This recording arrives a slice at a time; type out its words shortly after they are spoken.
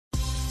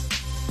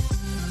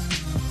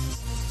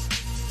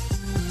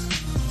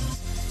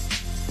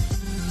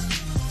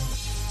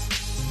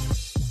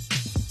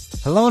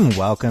Hello and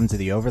welcome to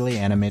the Overly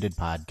Animated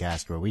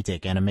Podcast, where we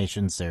take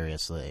animation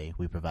seriously.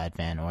 We provide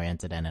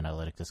fan-oriented and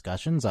analytic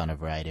discussions on a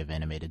variety of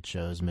animated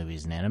shows,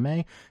 movies, and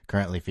anime,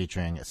 currently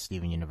featuring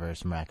Steven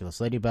Universe,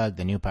 Miraculous Ladybug,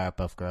 The New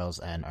Powerpuff Girls,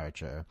 and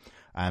Archer.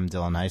 I'm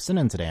Dylan Heisen,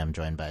 and today I'm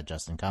joined by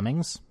Justin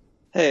Cummings.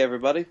 Hey,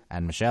 everybody.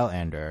 And Michelle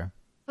Ander.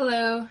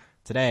 Hello.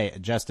 Today,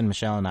 Justin,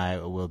 Michelle, and I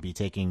will be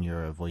taking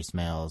your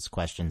voicemails,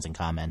 questions, and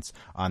comments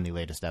on the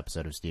latest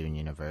episode of Steven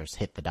Universe,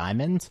 Hit the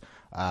Diamond.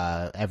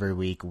 Every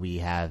week we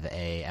have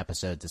a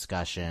episode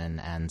discussion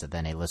and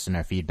then a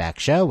listener feedback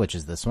show, which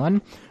is this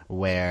one,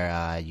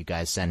 where you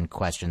guys send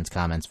questions,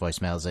 comments,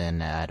 voicemails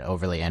in at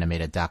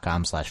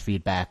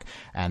overlyanimated.com/feedback,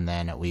 and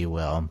then we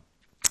will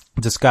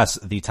discuss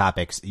the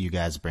topics you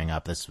guys bring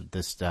up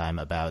this time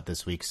about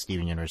this week's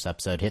Steven Universe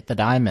episode, Hit the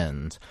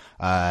Diamond.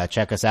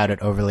 Check us out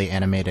at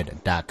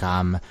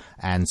overlyanimated.com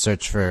and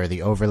search for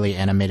the Overly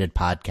Animated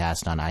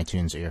Podcast on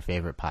iTunes or your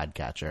favorite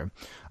podcatcher.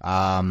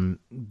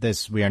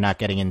 We are not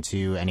getting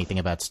into anything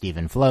about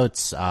Steven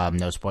Floats,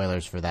 no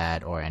spoilers for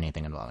that or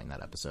anything involving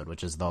that episode,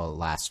 which is the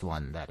last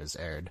one that is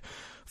aired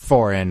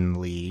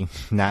foreignly,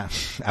 not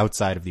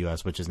outside of the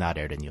US, which is not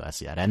aired in the US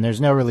yet. And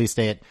there's no release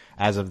date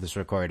as of this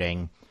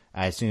recording.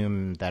 I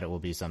assume that it will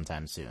be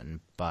sometime soon,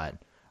 but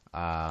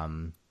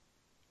Cartoon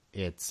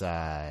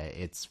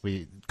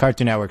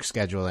Network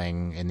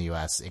scheduling in the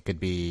US. It could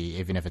be,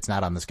 even if it's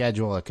not on the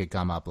schedule, it could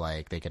come up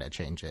like they could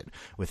change it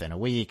within a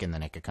week, and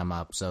then it could come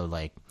up. So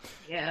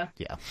yeah,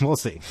 we'll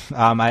see.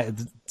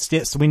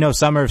 So we know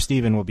Summer of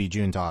Steven will be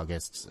June to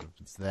August.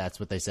 So that's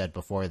what they said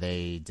before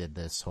they did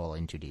this whole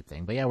In Too Deep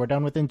thing. But yeah, we're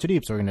done with In Too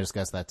Deep, so we're gonna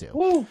discuss that too.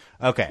 Woo.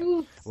 Okay.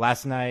 Woo.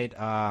 Last night,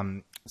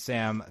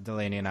 Sam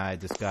Delaney and I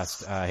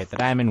discussed Hit the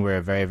Diamond.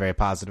 We're very, very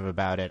positive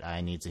about it.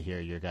 I need to hear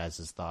your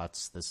guys'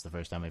 thoughts. This is the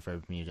first time we've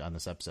heard from you on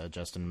this episode,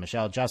 Justin and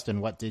Michelle.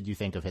 Justin, what did you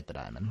think of Hit the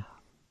Diamond?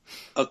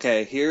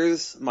 Okay,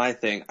 here's my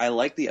thing. I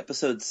like the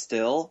episode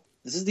still.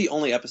 This is the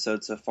only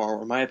episode so far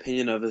where my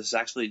opinion of it is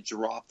actually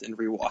dropped in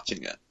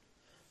rewatching it.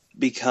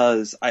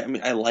 Because,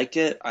 I like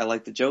it. I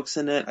like the jokes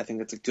in it. I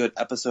think it's a good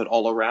episode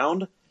all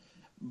around.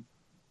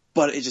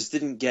 But it just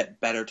didn't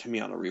get better to me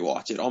on a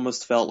rewatch. It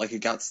almost felt like it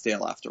got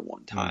stale after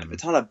one time.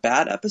 It's not a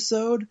bad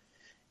episode.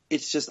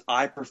 It's just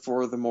I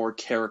prefer the more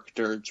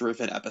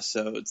character-driven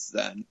episodes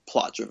than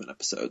plot-driven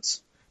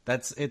episodes.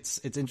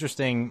 It's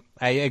interesting.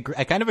 I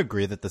kind of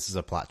agree that this is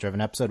a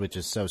plot-driven episode, which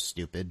is so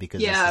stupid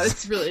because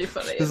it's really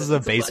funny. This is a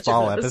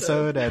baseball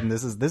episode, and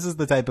this is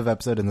the type of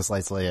episode in the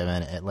slice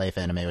of life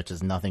anime which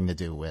has nothing to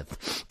do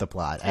with the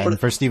plot. And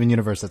for Steven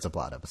Universe, it's a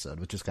plot episode,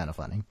 which is kind of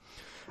funny.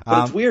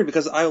 But it's weird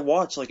because I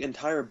watch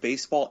entire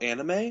baseball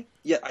anime,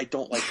 yet I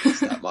don't like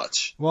this that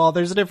much. Well,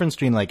 there's a difference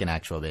between an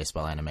actual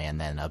baseball anime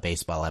and then a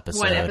baseball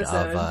episode.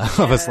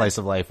 Of a slice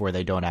of life where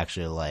they don't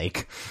actually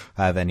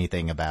have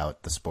anything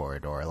about the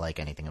sport or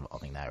anything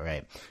involving that,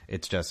 right?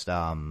 It's just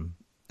an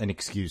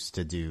excuse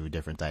to do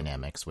different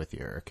dynamics with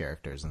your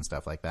characters and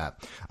stuff like that.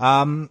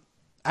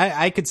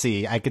 I could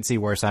see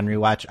worse on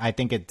rewatch. I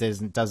think it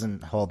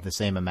doesn't hold the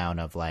same amount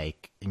of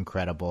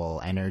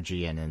incredible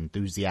energy and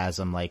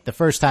enthusiasm. The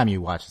first time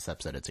you watch this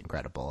episode, it's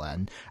incredible.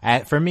 And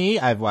for me,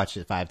 I've watched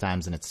it 5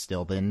 times and it's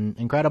still been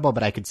incredible,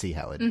 but I could see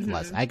how it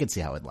lessen. I could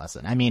see how it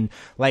lessen. I mean,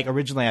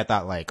 originally I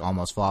thought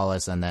almost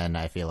flawless, and then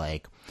I feel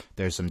like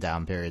there's some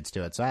down periods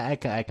to it. So I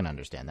can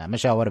understand that.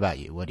 Michelle, what about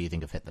you? What do you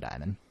think of Hit the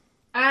Diamond?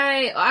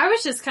 I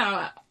was just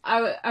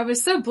I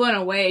was so blown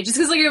away just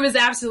because it was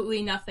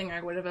absolutely nothing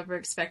I would have ever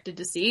expected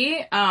to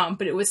see.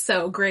 But it was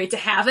so great to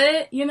have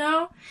it,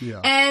 Yeah.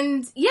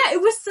 And yeah,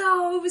 it was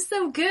so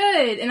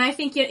good. And I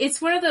think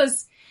it's one of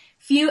those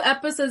few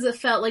episodes that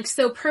felt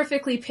so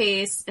perfectly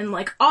paced, and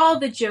all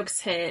the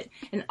jokes hit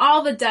and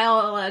all the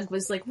dialogue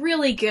was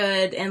really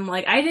good, and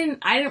I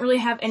didn't really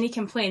have any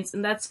complaints,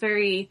 and that's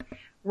very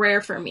rare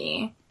for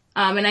me.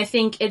 And I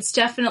think it's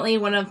definitely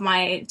one of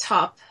my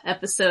top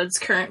episodes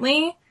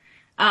currently.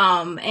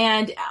 And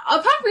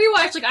upon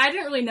rewatch, I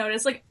didn't really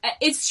notice,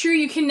 it's true,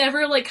 you can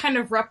never, kind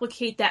of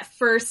replicate that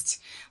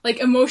first,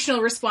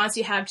 emotional response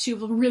you have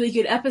to a really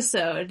good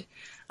episode.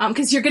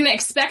 Cause you're gonna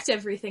expect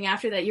everything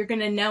after that. You're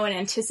gonna know and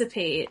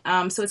anticipate.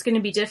 So it's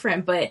gonna be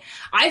different, but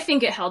I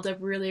think it held up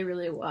really,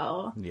 really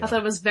well. Yeah. I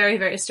thought it was very,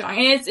 very strong.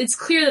 And it's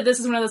clear that this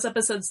is one of those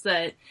episodes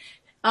that,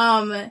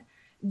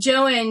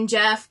 Joe and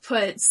Jeff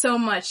put so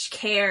much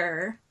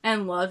care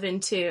and love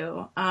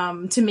into,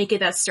 to make it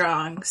that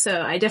strong.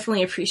 So I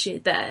definitely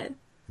appreciate that.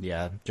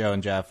 Yeah. Joe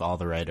and Jeff, all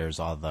the writers,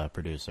 all the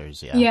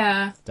producers. Yeah.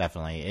 Yeah.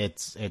 Definitely.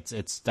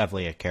 It's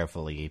definitely a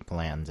carefully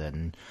planned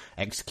and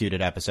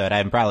executed episode.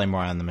 I'm probably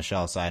more on the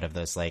Michelle side of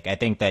this. I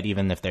think that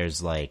even if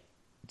there's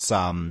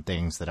some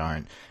things that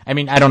aren't, I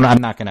don't know.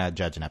 I'm not going to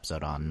judge an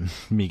episode on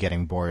me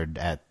getting bored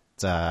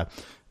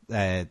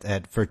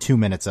for 2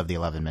 minutes of the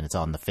 11 minutes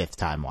on the 5th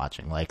time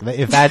watching.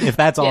 If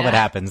that's all that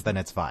happens, then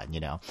it's fine,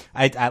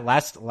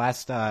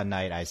 Last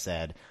night I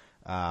said,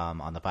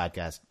 on the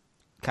podcast,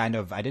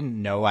 I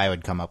didn't know I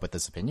would come up with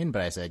this opinion,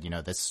 but I said,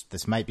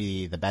 this might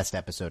be the best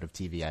episode of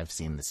TV I've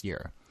seen this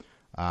year.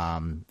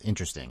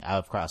 interesting.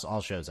 Across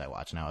all shows I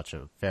watch, and I watch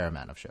a fair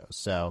amount of shows.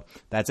 So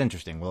that's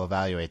interesting. We'll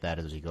evaluate that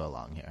as we go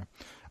along here.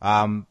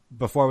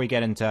 Before we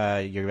get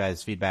into your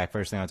guys' feedback,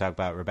 first thing I'll talk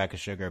about, Rebecca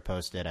Sugar I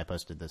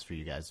posted this for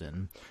you guys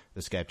in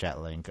the Skype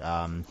chat link,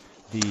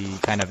 the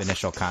kind of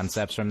initial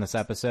concepts from this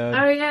episode.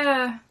 Oh,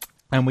 yeah.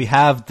 And we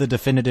have the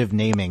definitive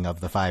naming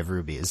of the 5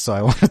 rubies, so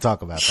I want to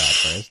talk about that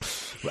first.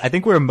 I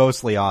think we were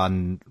mostly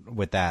on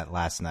with that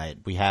last night.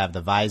 We have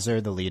the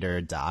Visor, the leader,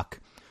 Doc.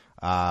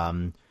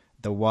 The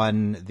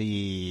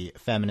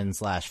feminine /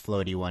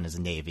 floaty one is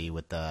Navy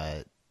with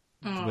the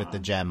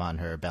gem on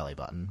her belly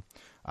button.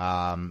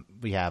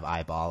 We have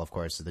Eyeball, of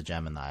course, the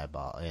gem in the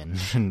eyeball in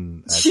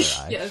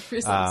SRI. Yeah,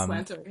 pretty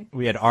self-explanatory.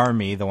 We had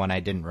Army, the one I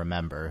didn't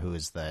remember, who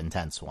is the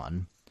intense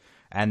one.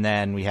 And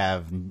then we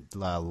have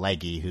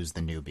Leggy, who's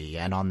the newbie.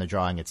 And on the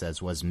drawing it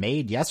says, was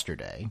made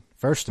yesterday.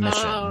 First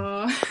mission.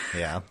 Oh.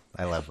 Yeah,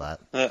 I love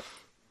that.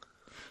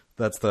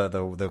 That's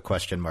the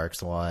question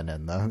marks one,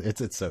 and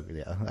it's so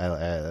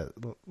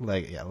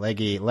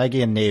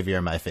Leggy and Navy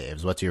are my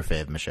faves. What's your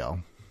fave,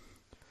 Michelle?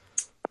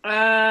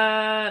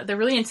 The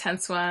really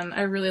intense one.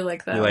 I really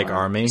like that. You like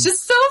Army? It's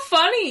just so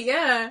funny,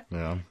 yeah.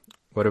 Yeah.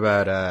 What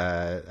about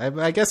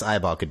I guess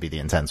Eyeball could be the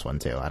intense one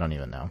too. I don't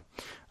even know.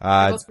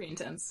 Eyeball's pretty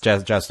intense.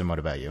 Justin, what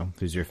about you?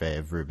 Who's your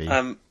fave, Ruby?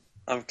 I'm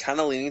kind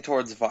of leaning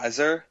towards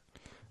Visor.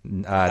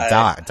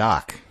 Doc.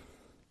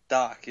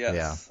 Doc, yes.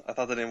 Yeah. I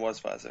thought the name was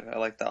Visor. I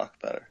like Doc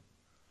better.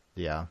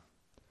 Yeah.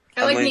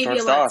 I like Navy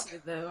a lot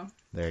too, though.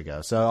 There you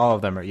go. So all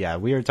of them are, yeah,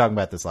 we were talking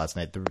about this last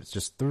night.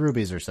 The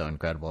rubies are so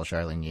incredible.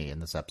 Charlene Yee in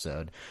this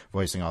episode,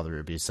 voicing all the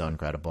rubies, so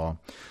incredible.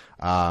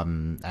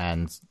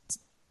 And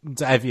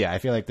I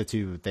feel like the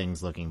two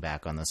things looking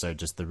back on this are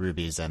just the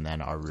rubies and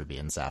then our Ruby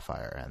and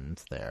Sapphire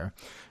and their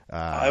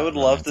I would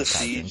love to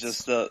see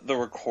just the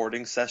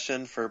recording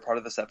session for part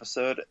of this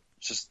episode.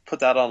 Just put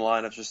that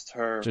online of just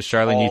her. Just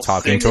Charlene Yee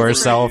talking to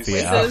herself.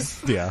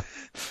 Yeah.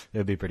 It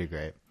would be pretty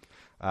great.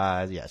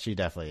 Yeah, she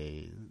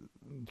definitely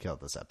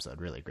killed this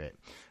episode. Really great.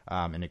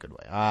 In a good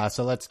way.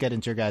 So let's get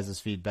into your guys'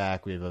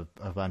 feedback. We have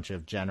a bunch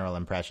of general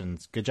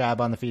impressions. Good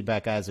job on the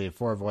feedback, guys. We have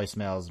 4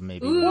 voicemails,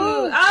 maybe.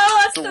 Ooh,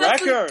 that's the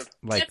record!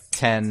 Like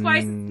 10.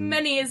 Twice as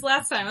many as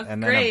last time. That's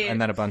great. And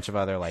then a bunch of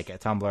other, like,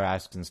 Tumblr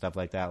asks and stuff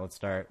like that. Let's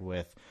start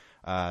with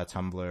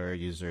Tumblr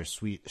user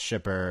Sweet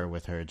Shipper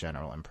with her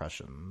general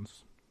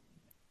impressions.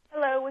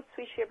 Hello, it's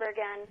Sweet Shipper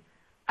again.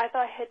 I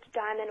thought Hit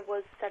Diamond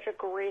was such a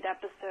great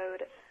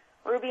episode.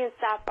 Ruby and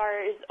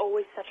Sapphire is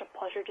always such a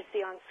pleasure to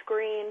see on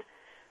screen.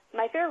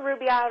 My favorite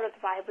Ruby out of the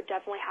 5 would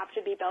definitely have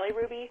to be Belly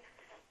Ruby.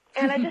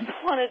 And I just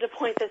wanted to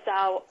point this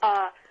out.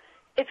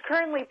 It's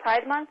currently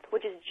Pride Month,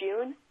 which is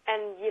June,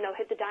 and,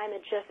 Hit the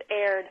Diamond just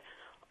aired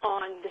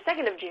on the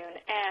 2nd of June.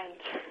 And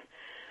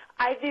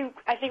I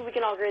think we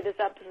can all agree this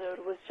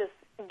episode was just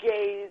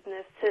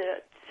gayness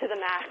to the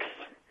max.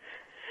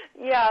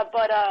 Yeah,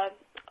 but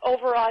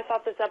overall I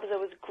thought this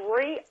episode was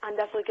great. I'm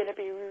definitely going to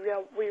be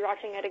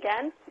rewatching it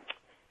again.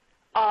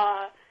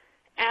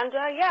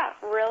 Yeah,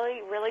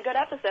 really, really good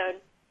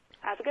episode.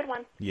 Have a good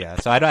one. Yeah,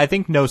 so I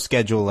think no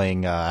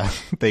scheduling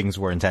things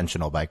were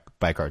intentional by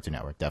Cartoon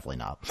Network. Definitely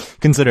not.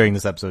 Considering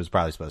this episode was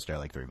probably supposed to air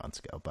like 3 months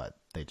ago, but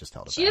they just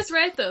held it She back. is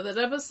right, though. That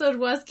episode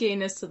was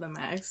gayness to the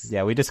max.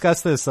 Yeah, we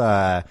discussed this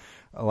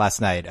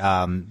last night.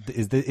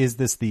 Is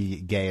this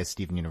the gayest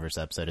Steven Universe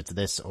episode? It's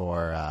this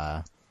or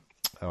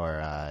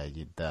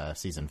the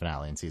season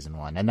finale in season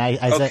 1. And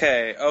I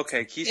said,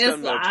 okay.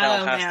 Keystone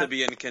Motel has to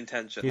be in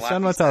contention.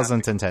 Keystone Motel's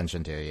in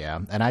contention too, yeah.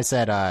 And I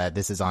said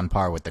this is on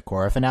par with the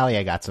Korra finale.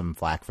 I got some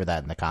flack for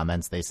that in the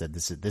comments. They said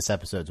this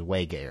episode's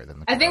way gayer than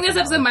the Korra I think this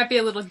finale. episode might be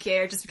a little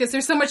gayer just because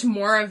there's so much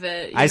more of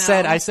it. I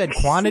said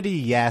quantity,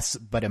 yes,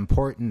 but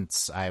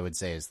importance, I would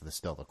say, is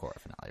still the Korra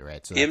finale,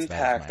 right? So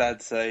Impact,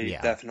 I'd say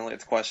definitely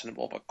it's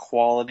questionable, but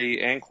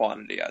quality and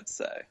quantity, I'd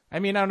say. I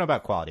mean, I don't know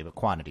about quality, but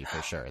quantity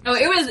for sure. Oh,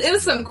 it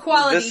was some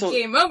quality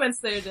gay moments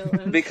there,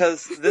 Dylan.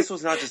 Because this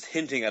was not just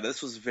hinting at it.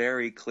 This was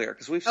very clear.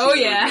 Because we've seen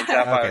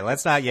Okay,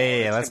 let's not,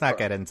 let's not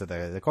get into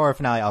the Korra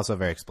finale, also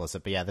very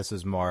explicit. But yeah, this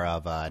was more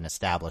of an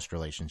established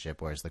relationship,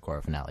 whereas the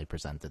Korra finale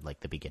presented like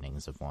the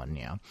beginnings of one,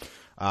 yeah.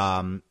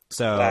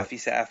 So Laffy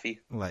Saffy.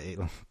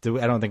 I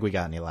don't think we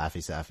got any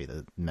Laffy Saffy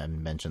that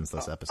mentions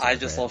this episode. I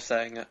just love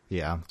saying it.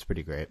 Yeah, it's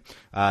pretty great.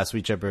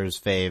 Sweet Chipper's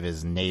fave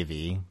is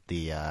Navy,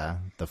 the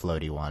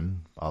floaty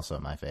one, also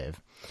my fave.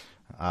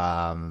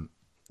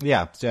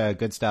 Yeah,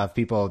 good stuff.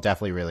 People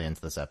definitely really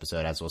into this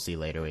episode. As we'll see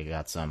later, we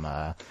got some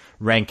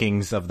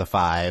rankings of the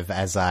 5,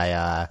 as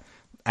I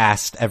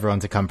asked everyone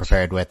to come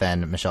prepared with,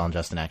 and Michelle and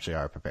Justin actually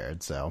are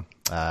prepared. So,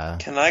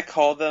 can I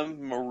call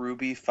them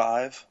Maruby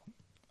 5?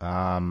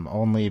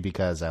 Only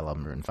because I love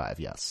Maroon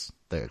 5. Yes,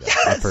 there you go.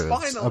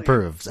 Yes,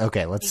 Approved.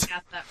 Okay,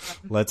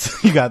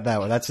 you got that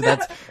one.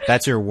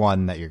 That's your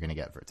one that you're gonna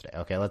get for today.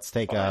 Okay, let's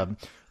take a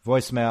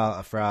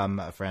voicemail from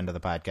a friend of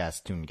the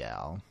podcast, Toon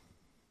Gal.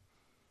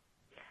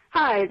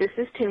 Hi, this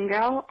is Toon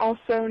Gal,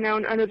 also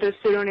known under the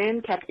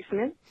pseudonym Kathy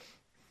Smith.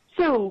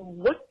 So,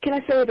 what can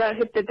I say about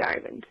Hit the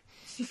Diamond?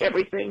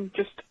 Everything,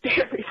 just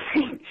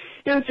everything.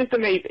 It was just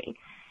amazing.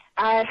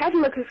 I had to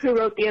look at who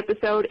wrote the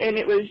episode, and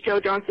it was Joe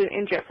Johnson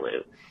and Jeff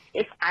Liu.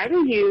 If either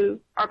of you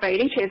are by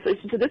any chance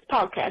listening to this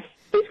podcast,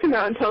 please come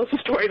out and tell us the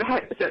story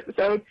behind this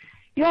episode.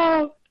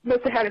 Y'all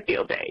must have had a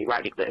field day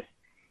writing this.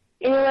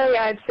 Anyway,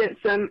 I've sent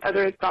some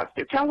other thoughts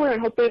through Tumblr,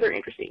 and hopefully they're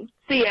interesting.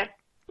 See ya.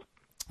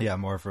 Yeah,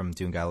 more from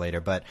Toon Guy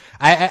later, but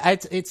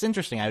it's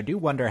interesting. I do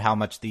wonder how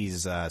much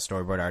these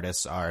storyboard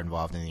artists are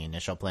involved in the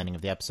initial planning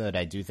of the episode.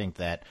 I do think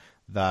that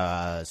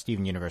the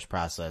Steven Universe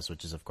process,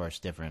 which is of course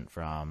different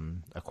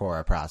from a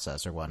Korra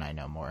process or one I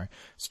know more,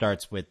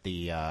 starts with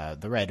the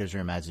writers'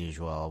 room as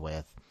usual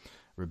with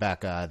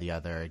Rebecca, the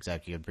other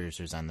executive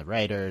producers, and the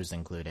writers,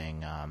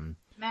 including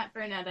Matt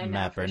Burnett,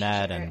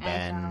 and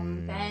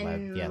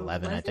Ben,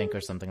 Levin, I think,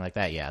 or something like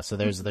that. Yeah, so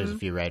there's a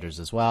few writers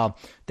as well.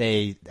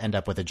 They end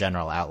up with a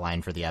general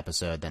outline for the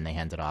episode, then they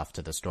hand it off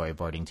to the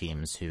storyboarding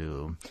teams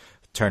who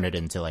turn it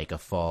into like a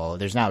full.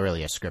 There's not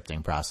really a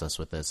scripting process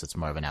with this. It's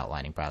more of an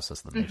outlining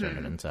process that they turn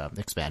it into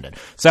expanded.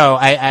 So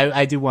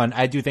I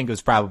do think it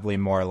was probably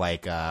more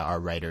like our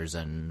writers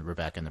and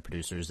Rebecca and the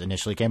producers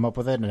initially came up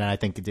with it, and I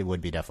think it would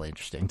be definitely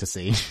interesting to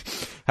see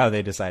how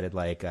they decided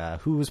like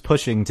who was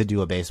pushing to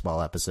do a baseball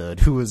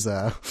episode, who was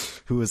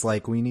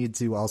like we need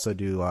to also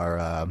do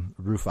our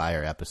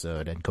Rufire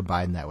episode and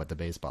combine that with the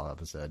baseball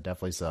episode.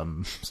 Definitely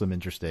some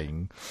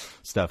interesting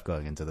stuff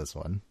going into this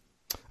one.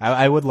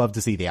 I would love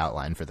to see the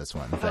outline for this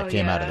one if that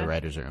came out of the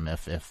writers' room.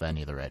 If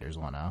any of the writers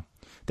want to,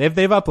 they've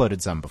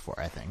uploaded some before,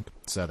 I think.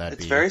 So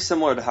it's very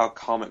similar to how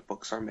comic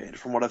books are made,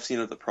 from what I've seen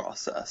of the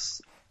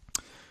process.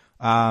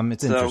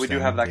 It's so we do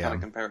have that kind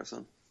of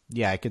comparison.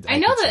 Yeah, I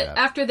know that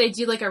after they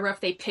do like a rough,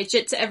 they pitch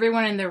it to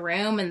everyone in the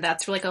room, and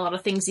that's where like a lot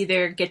of things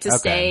either get to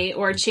stay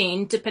or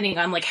change depending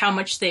on like how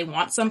much they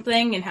want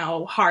something and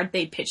how hard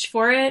they pitch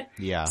for it.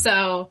 Yeah.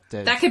 So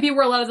that could be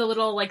where a lot of the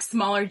little like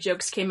smaller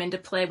jokes came into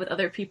play with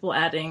other people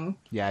adding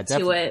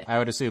to it. I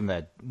would assume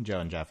that Joe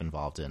and Jeff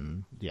involved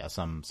in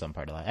some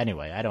part of that.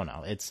 Anyway, I don't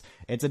know. It's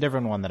a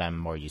different one that I'm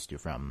more used to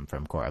from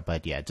Korra,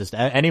 but yeah, just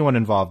anyone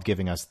involved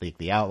giving us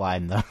the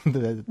outline. That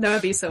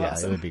would be so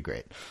awesome. It would be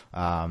great.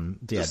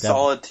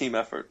 Solid team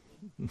effort.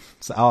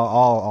 So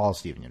all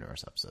Steven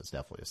Universe episodes,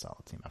 definitely a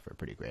solid team effort,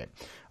 pretty great.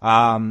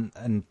 And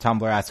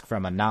Tumblr asks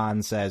from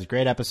Anon says,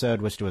 great episode,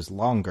 wished it was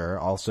longer.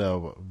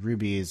 Also,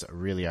 rubies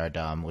really are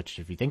dumb, which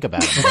if you think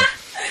about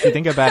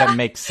it,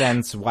 makes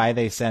sense why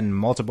they send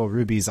multiple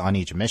rubies on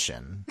each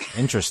mission.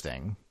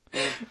 Interesting.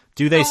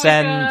 Do they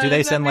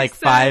send like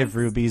 5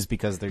 rubies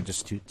because they're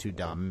just too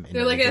dumb?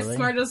 They're like as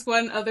smart as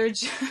one other.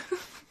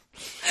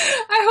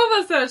 I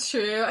hope that's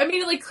not true. I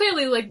mean, like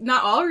clearly, like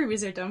not all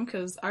rubies are dumb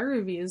because our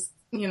ruby is,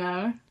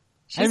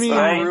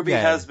 Ruby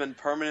has been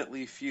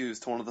permanently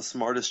fused to one of the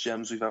smartest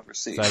gems we've ever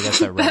seen. So I guess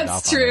that rubbed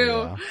off true.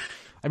 On her, yeah.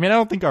 I mean, I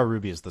don't think our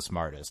Ruby is the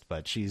smartest,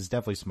 but she's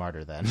definitely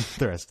smarter than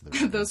the rest of the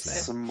Rubies.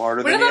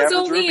 Smarter than the average One of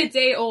them's only Ruby? a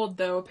day old,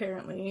 though,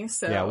 apparently.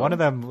 So yeah, one of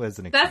them was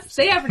an excuse.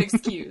 They have an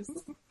excuse.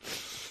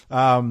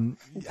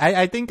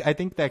 I think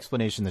the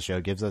explanation the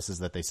show gives us is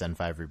that they send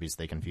 5 rubies,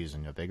 they confuse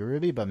into a bigger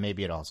ruby, but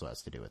maybe it also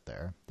has to do with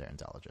their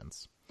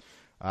intelligence.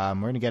 We're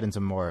going to get into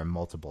more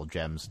multiple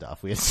gem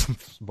stuff. We had some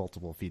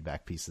multiple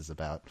feedback pieces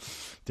about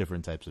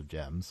different types of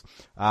gems.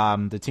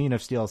 The Teen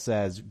of Steel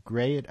says,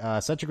 great,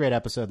 such a great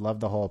episode. Loved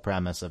the whole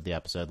premise of the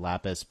episode.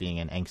 Lapis being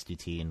an angsty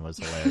teen was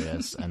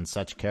hilarious, and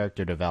such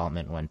character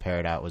development when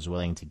Peridot was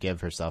willing to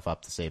give herself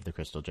up to save the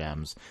crystal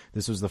gems.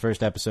 This was the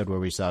first episode where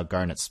we saw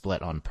Garnet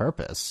split on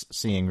purpose.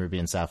 Seeing Ruby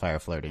and Sapphire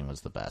flirting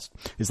was the best.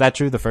 Is that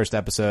true? The first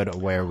episode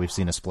where we've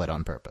seen a split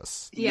on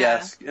purpose? Yeah.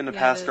 Yes. In the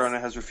past,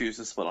 Garnet has refused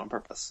to split on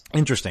purpose.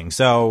 Interesting.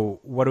 So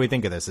what do we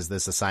think of this? Is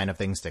this a sign of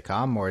things to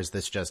come, or is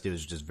this it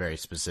was just very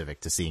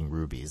specific to seeing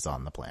rubies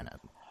on the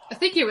planet? I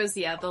think it was,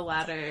 the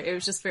latter. It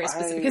was just very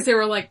specific because there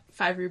were like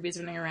 5 rubies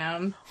running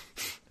around.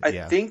 I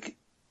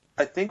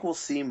think we'll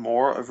see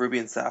more of Ruby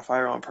and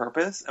Sapphire on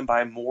purpose, and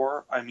by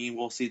more, I mean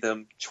we'll see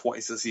them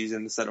twice a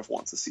season instead of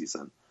once a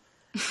season.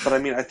 But I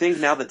mean, I think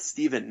now that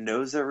Steven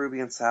knows they're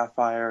Ruby and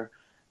Sapphire,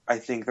 I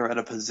think they're at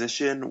a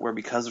position where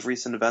because of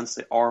recent events,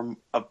 they are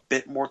a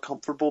bit more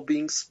comfortable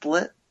being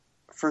split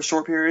for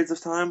short periods of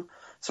time.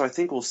 So I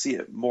think we'll see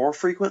it more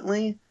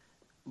frequently,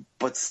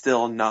 but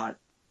still not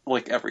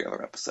like every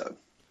other episode.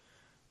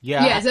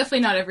 Yeah,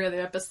 definitely not every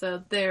other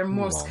episode. They're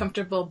most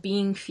comfortable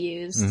being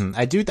fused. Mm-hmm.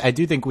 I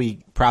do think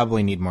we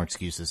probably need more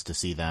excuses to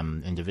see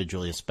them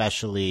individually,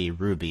 especially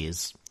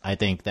rubies. I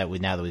think that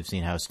now that we've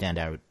seen how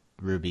standout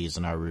rubies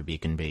and our ruby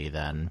can be,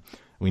 then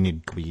we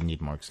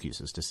need more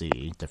excuses to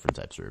see different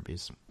types of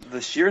rubies.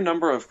 The sheer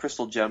number of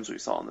crystal gems we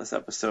saw in this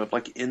episode,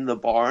 like in the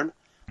barn,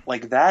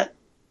 like that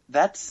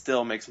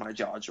still makes my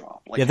jaw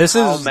drop. Like, this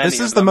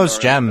is the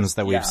most gems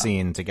that we've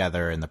seen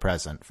together in the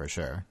present for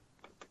sure.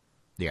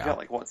 Yeah, you got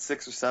like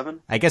 6 or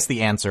 7? I guess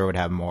the answer would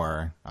have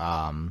more,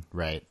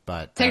 right?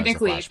 But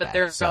technically, but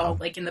they're all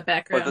like in the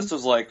background. But this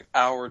was like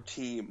our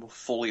team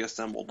fully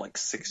assembled, like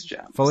 6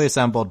 gems, fully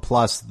assembled,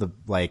 plus the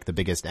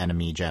biggest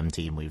enemy gem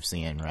team we've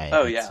seen, right?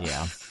 Oh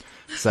yeah.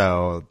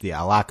 So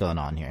a lot going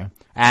on here,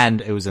 and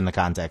it was in the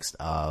context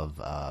of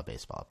a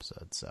baseball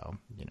episode. So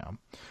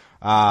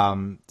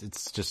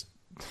it's just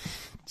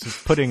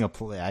just putting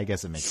I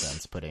guess it makes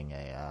sense putting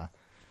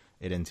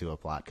it into a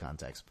plot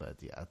context, but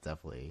yeah,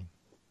 definitely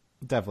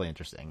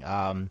interesting.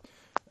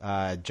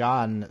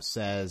 John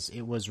says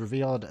it was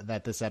revealed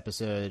that this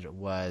episode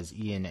was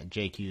Ian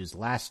JQ's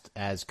last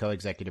as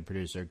co-executive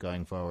producer.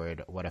 Going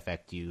forward, what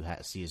effect do you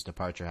see his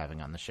departure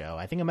having on the show?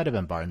 I think it might have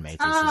been Barnmates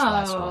as his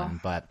last one,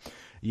 but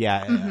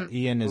yeah,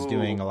 Ian is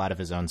doing a lot of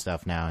his own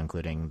stuff now,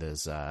 including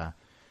this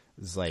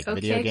like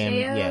video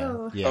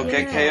game.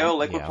 KO,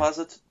 Liquid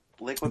Plaza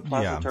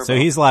Turbo. So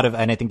he's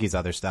and I think he's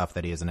other stuff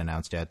that he hasn't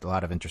announced yet. A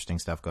lot of interesting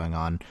stuff going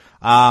on.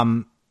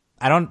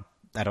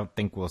 I don't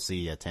think we'll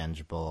see a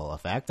tangible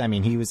effect. I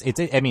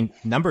mean,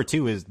 number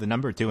two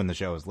in the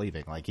show is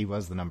leaving. Like, he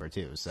was the number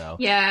 2. So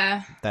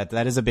yeah,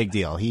 that is a big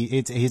deal.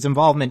 His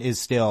involvement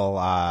is still,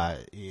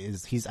 I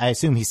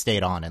assume he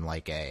stayed on in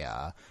like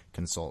a,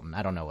 consultant.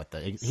 I don't know what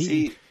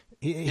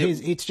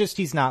it's just,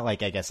 he's not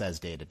like, I guess, as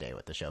day to day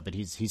with the show, but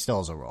he still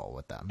has a role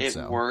with them. It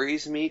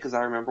worries me because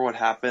I remember what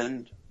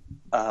happened,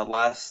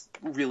 last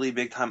really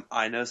big time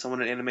I know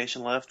someone at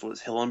Animation left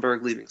was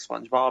Hillenburg leaving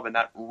SpongeBob, and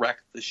that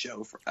wrecked the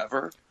show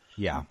forever.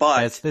 Yeah,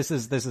 but this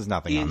is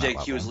nothing. Ian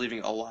JQ is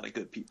leaving a lot of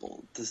good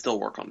people to still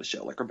work on the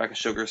show. Like Rebecca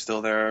Sugar's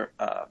still there,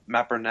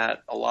 Matt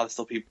Burnett, a lot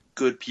of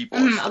good people.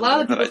 A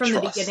lot of the people from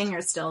the beginning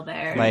are still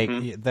there. Like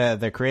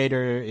the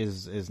creator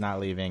is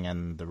not leaving,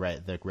 and the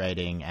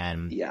writing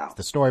and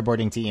the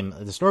storyboarding team.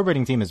 The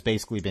storyboarding team has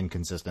basically been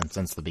consistent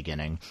since the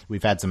beginning.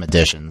 We've had some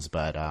additions,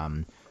 but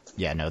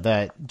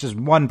that just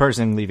one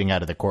person leaving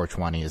out of the core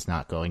 20 is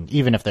not going.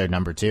 Even if they're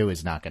number 2,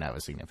 is not going to have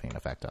a significant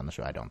effect on the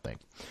show. I don't think.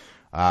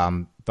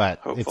 But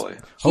hopefully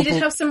he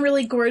did have some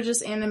really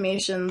gorgeous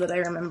animation that I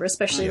remember,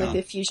 especially like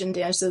the fusion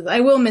dances.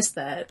 I will miss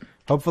that.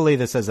 Hopefully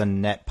this is a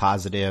net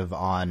positive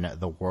on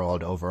the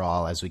world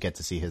overall as we get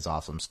to see his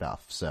awesome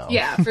stuff. So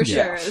yeah, for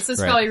sure. This is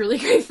probably really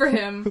great for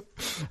him.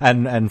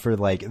 and for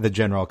like the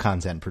general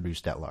content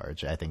produced at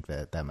large. I think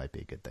that might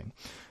be a good thing.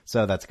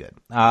 So that's good.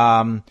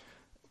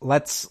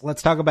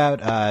 Let's talk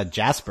about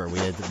Jasper. We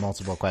had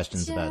multiple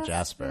questions about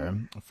Jasper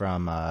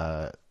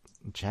from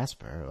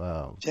Jasper.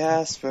 Oh.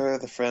 Jasper,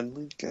 the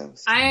friendly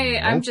ghost.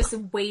 I'm just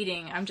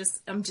waiting. I'm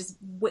just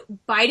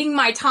biding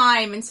my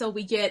time until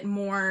we get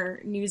more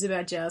news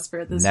about Jasper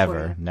at this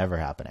point. Never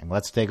happening.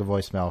 Let's take a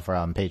voicemail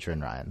from Patron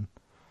Ryan.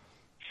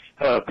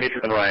 Hello,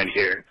 Patron Ryan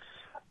here.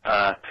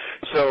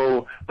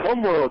 So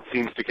Homeworld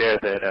seems to care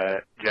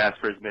that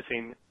Jasper is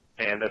missing,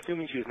 and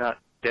assuming she's not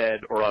dead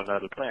or on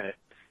another planet,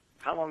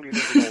 how long do you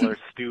think we'll let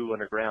her stew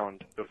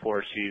underground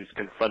before she's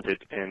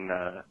confronted in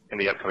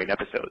the upcoming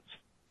episodes?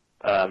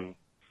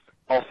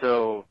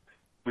 Also,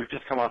 we've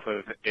just come off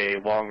of a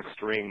long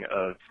string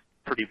of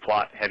pretty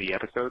plot-heavy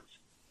episodes.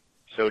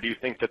 So do you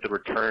think that the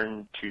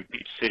return to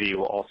Beach City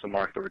will also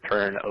mark the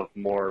return of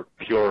more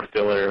pure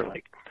filler,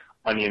 like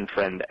Onion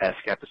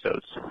Friend-esque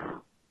episodes?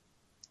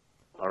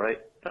 All right.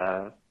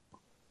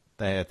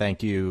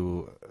 Thank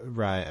you,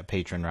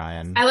 Patron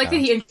Ryan. I like that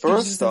he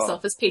introduces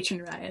himself as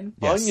Patron Ryan.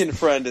 Yes. Onion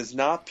Friend is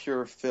not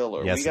pure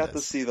filler. Yes, we got to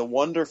see the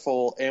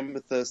wonderful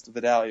Amethyst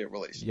Vidalia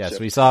relationship. Yes,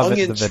 we saw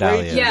the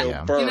Vidalia.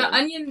 Yeah.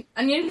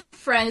 Onion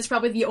Friend is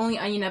probably the only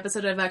Onion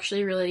episode I've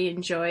actually really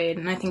enjoyed,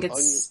 and I think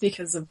it's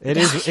because of it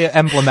is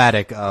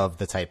emblematic of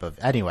the type of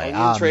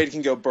Onion Trade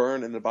can go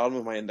burn in the bottom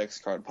of my index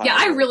card. Yeah,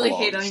 I really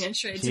hate Onion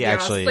Trade. He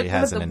actually like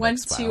has one an of the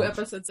index 1-2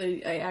 episodes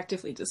I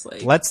actively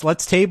dislike.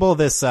 Let's table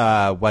this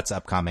what's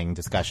upcoming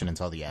discussion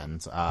until the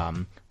end.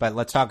 But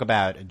let's talk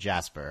about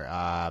Jasper.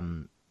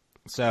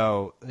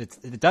 So it's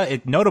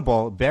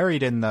notable,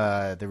 buried in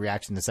the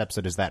reaction to this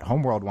episode is that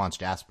Homeworld wants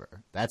Jasper.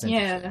 That's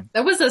interesting. Yeah,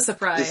 that was a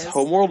surprise. Is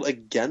Homeworld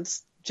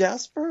against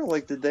Jasper?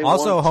 Like, did they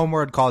also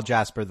Homeworld called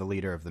Jasper the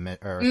leader of the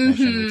Earth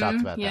mission? We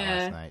talked about that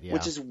last night. Yeah.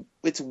 Which is,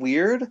 it's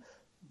weird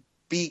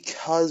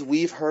because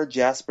we've heard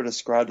Jasper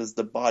described as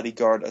the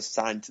bodyguard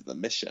assigned to the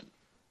mission.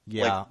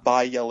 Yeah. Like,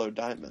 by Yellow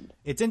Diamond.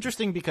 It's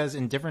interesting because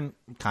in different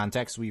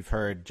contexts, we've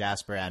heard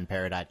Jasper and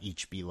Peridot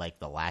each be like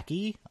the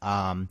lackey. So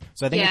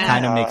I think it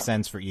kind of makes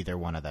sense for either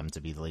one of them to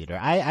be the leader.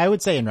 I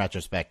would say in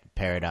retrospect,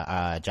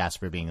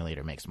 Jasper being the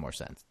leader makes more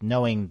sense.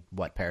 Knowing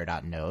what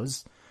Peridot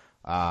knows,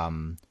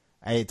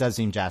 it does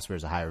seem Jasper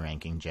is a higher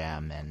ranking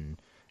gem and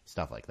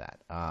stuff like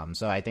that.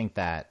 So I think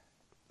that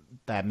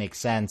makes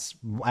sense.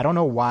 I don't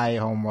know why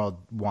Homeworld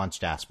wants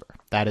Jasper.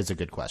 That is a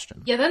good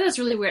question. Yeah, that is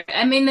really weird.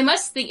 I mean, they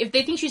must think, if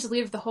they think she's the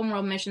leader of the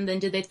Homeworld mission, then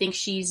do they think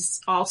she's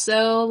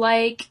also,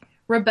 like,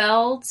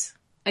 rebelled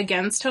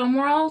against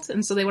Homeworld?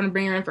 And so they want to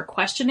bring her in for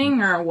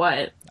questioning, or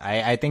what?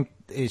 I think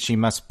she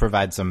must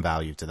provide some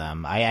value to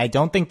them. I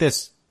don't think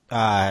this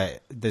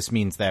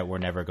means that we're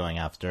never going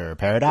after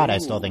Peridot. I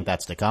still think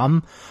that's to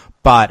come.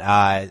 But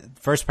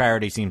first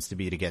priority seems to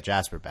be to get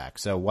Jasper back.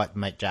 So what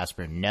might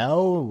Jasper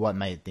know? What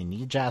might they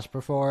need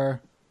Jasper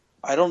for?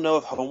 I don't know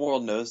if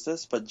Homeworld knows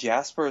this, but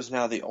Jasper is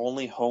now the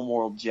only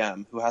Homeworld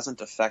gem who hasn't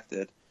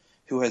defected,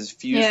 who has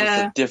fused with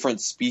a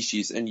different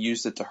species and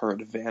used it to her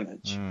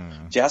advantage.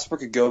 Jasper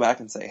could go back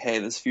and say, hey,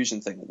 this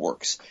fusion thing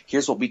works.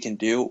 Here's what we can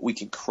do. We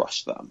can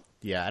crush them.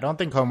 Yeah, I don't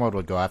think Homeworld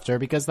would go after her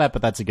because of that,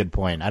 but that's a good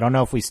point. I don't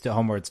know if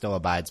Homeworld still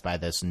abides by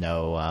this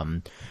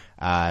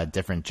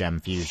different gem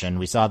fusion.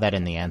 We saw that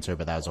in the answer,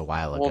 but that was a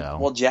while ago.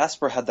 Well,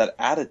 Jasper had that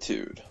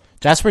attitude.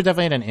 Jasper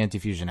definitely had an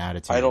anti-fusion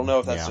attitude. I don't know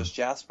if that's just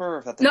Jasper or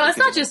if that's... No, it's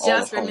not just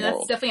Jasper. I mean,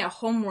 that's definitely a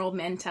homeworld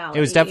mentality.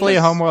 It was definitely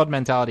a homeworld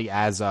mentality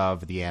as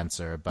of the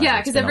answer. But yeah,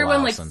 because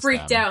everyone like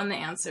freaked out in the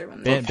answer.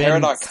 When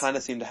Peridot kind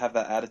of seemed to have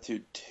that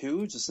attitude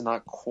too, just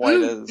not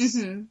quite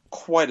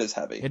as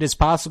heavy. It is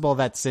possible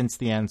that since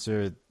the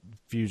answer,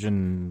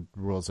 fusion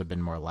rules have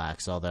been more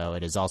lax, although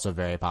it is also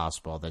very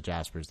possible that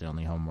Jasper's the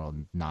only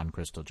homeworld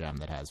non-crystal gem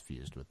that has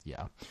fused with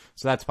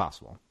So that's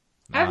possible.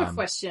 I have a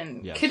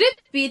question. Yes. Could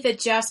it be that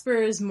Jasper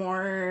is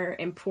more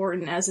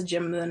important as a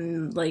gem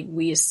than, like,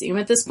 we assume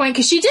at this point?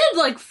 Because she did,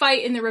 like,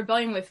 fight in the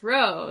rebellion with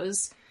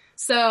Rose,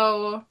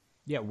 so...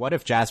 Yeah, what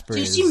if Jasper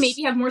Does she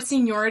maybe have more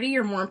seniority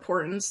or more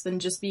importance than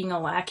just being a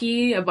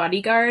lackey, a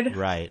bodyguard?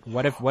 Right.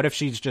 What if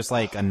she's just,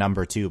 like, a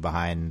number 2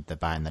 behind the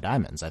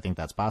diamonds? I think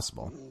that's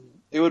possible.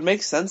 It would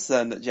make sense,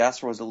 then, that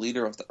Jasper was the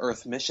leader of the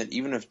Earth mission.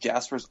 Even if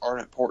Jaspers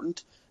aren't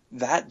important,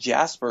 that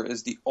Jasper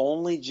is the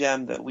only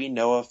gem that we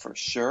know of for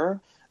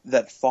sure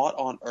that fought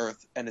on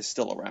Earth and is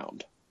still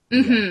around.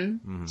 Mm-hmm.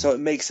 Mm-hmm. So it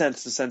makes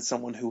sense to send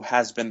someone who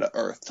has been to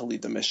Earth to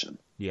lead the mission.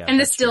 Yeah,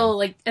 and is still,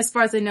 like, as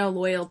far as I know,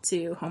 loyal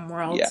to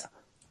Homeworld. Yeah.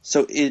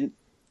 So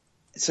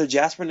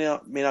Jasper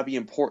may not be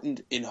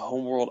important in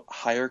Homeworld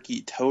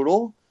hierarchy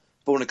total,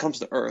 but when it comes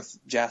to Earth,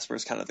 Jasper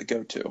is kind of the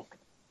go-to.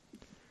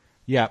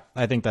 Yeah,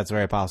 I think that's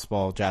very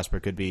possible. Jasper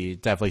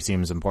definitely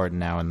seems important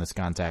now in this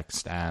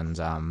context,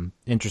 and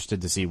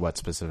interested to see what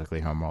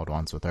specifically Homeworld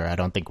wants with her. I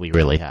don't think we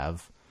really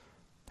have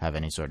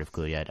any sort of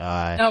clue yet.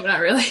 No, not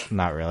really.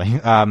 Not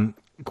really.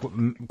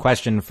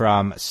 Question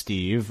from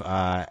Steve.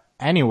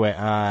 Anyway,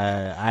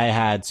 I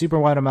had Super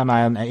Watermelon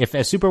Island. If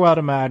a Super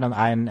Watermelon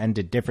Island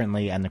ended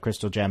differently and the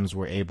crystal gems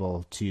were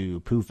able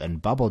to poof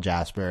and bubble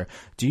Jasper,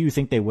 do you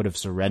think they would have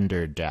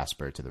surrendered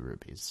Jasper to the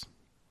rubies?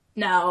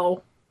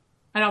 No,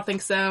 I don't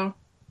think so.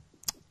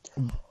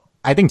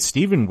 I think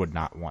Steven would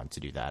not want to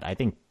do that. I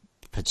think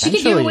potentially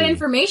she could give away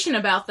information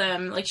about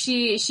them. Like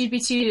she'd be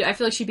too. I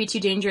feel like she'd be too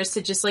dangerous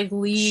to just like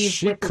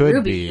leave with the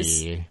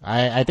rubies. Be.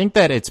 I think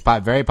that it's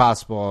very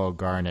possible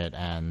Garnet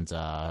and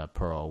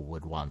Pearl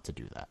would want to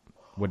do that.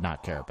 Would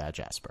not care about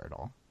Jasper at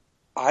all.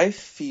 I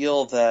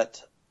feel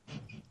that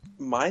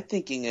my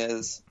thinking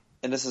is,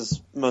 and this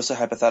is mostly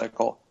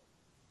hypothetical,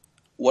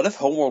 what if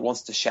Homeworld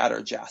wants to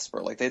shatter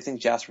Jasper? Like, they think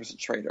Jasper's a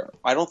traitor.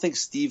 I don't think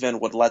Steven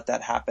would let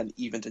that happen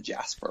even to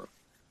Jasper.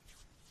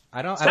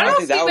 I don't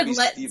think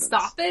he would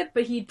stop it,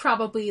 but he'd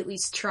probably at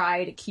least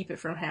try to keep it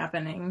from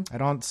happening. I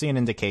don't see an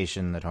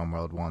indication that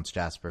Homeworld wants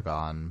Jasper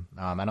gone.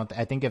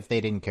 I think if they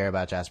didn't care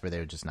about Jasper, they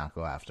would just not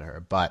go after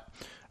her. But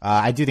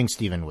I do think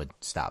Steven would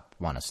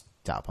want to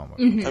stop Homeworld.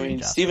 Mm-hmm. I mean,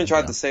 Jasper, Steven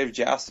tried to save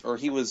Jasper, or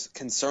he was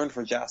concerned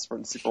for Jasper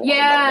in Super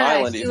Watermelon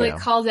Island. He like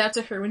called out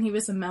to her when he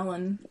was a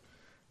melon.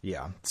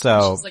 Yeah,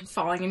 so she's like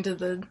falling into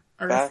the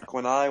earth. Back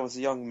when I was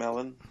a young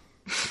melon.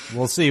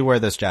 We'll see where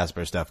this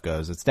Jasper stuff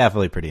goes. It's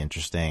definitely pretty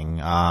interesting.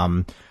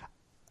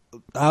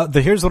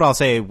 Here's what I'll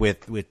say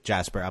with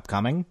Jasper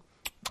upcoming.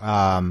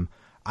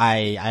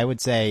 I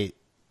would say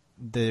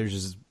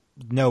there's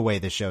no way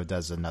the show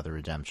does another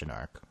redemption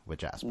arc with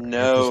Jasper.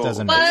 No, it just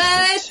doesn't make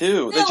sense.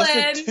 They just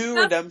did two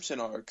redemption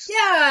arcs.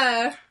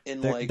 Yeah,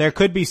 there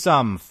could be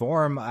some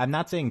form. I'm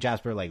not saying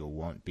Jasper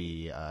won't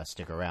be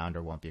stick around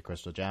or won't be a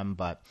crystal gem,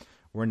 but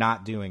we're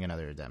not doing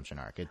another redemption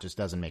arc. It just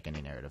doesn't make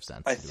any narrative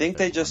sense. I think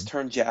they just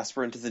turned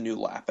Jasper into the new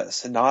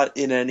Lapis, and not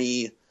in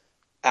any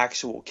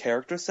actual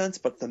character sense,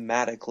 but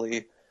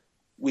thematically.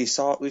 We've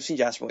seen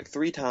Jasper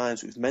 3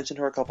 times. We've mentioned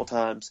her a couple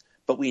times,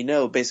 but we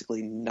know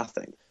basically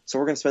nothing. So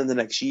we're going to spend the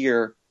next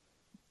year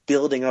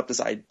building up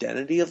this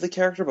identity of the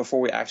character before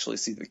we actually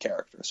see the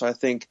character. So I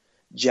think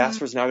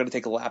Jasper's now going to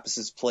take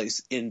Lapis's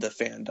place in the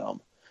fandom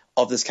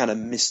of this kind of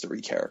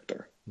mystery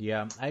character.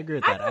 Yeah, I agree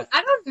with that.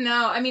 I don't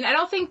know. I mean, I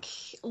don't think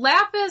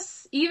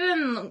Lapis,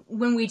 even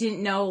when we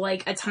didn't know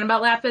a ton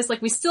about Lapis,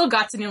 we still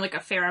got to know a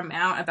fair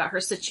amount about her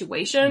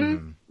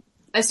situation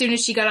as soon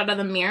as she got out of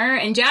the mirror.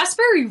 And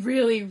Jasper, we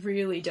really,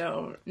 really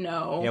don't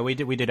know. Yeah,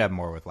 we did have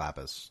more with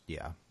Lapis.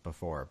 Yeah,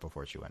 before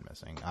she went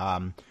missing.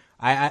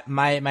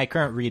 My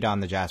current read on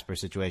the Jasper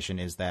situation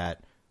is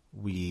that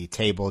we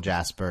table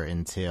Jasper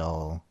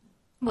until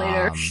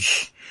later.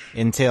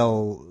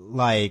 Until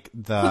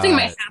something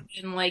might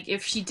happen,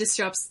 if she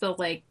disrupts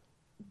the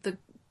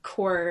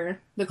core,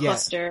 the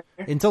cluster.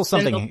 Until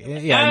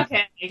something, yeah.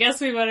 Okay, I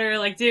guess we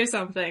better do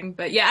something.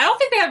 But yeah, I don't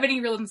think they have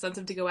any real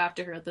incentive to go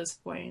after her at this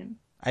point.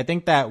 I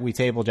think that we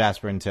table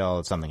Jasper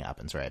until something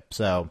happens, right?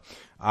 So,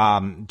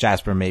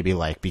 Jasper maybe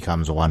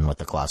becomes one with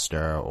the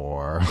cluster,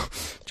 or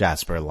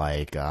Jasper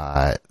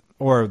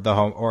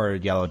or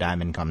Yellow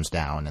Diamond comes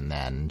down and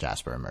then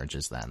Jasper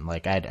emerges then. I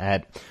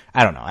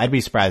don't know. I'd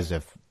be surprised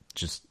if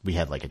just we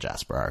had a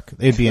Jasper arc.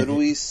 Could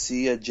we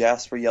see a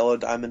Jasper Yellow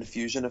Diamond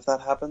fusion if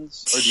that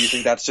happens? Or do you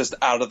think that's just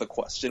out of the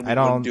question? We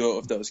wouldn't do it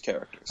with those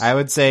characters. I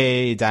would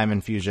say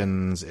Diamond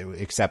fusions,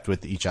 except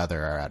with each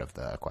other, are out of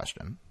the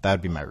question. That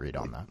would be my read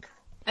on that.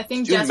 I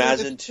think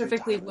Jasper is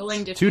perfectly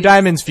willing to. Two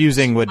diamonds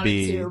fusing would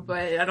be,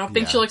 but I don't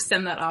think she'll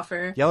extend that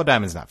offer. Yellow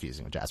Diamond's not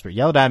fusing with Jasper.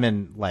 Yellow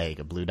Diamond, like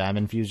a blue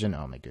diamond fusion.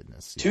 Oh my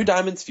goodness! Yeah. Two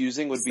diamonds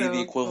fusing would be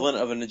the equivalent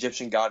of an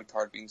Egyptian god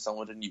card being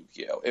summoned in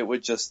Yu-Gi-Oh. It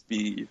would just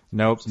be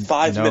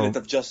 5 minutes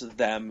of just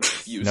them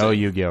fusing. No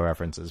Yu-Gi-Oh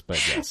references, but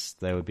yes,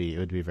 it would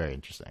be very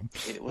interesting.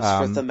 It was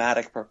for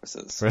thematic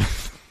purposes.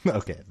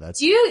 Okay, that's.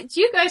 Do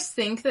you guys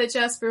think that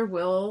Jasper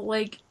will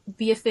like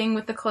be a thing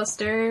with the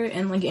cluster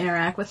and like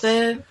interact with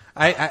it?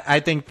 I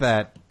think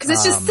that because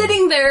it's just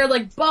sitting there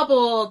like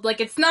bubbled,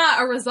 like it's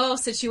not a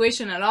resolved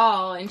situation at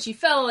all, and she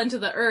fell into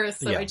the earth,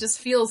 so it just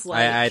feels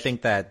like. I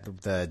think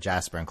that the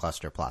Jasper and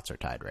cluster plots are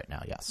tied right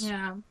now. Yes.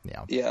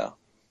 Yeah.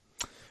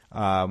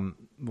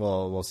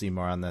 We'll see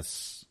more on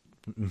this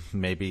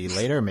maybe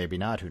later, maybe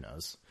not. Who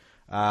knows?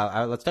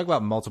 Let's talk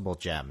about multiple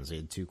gems. We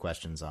had 2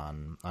 questions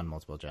on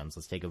multiple gems.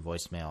 Let's take a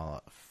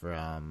voicemail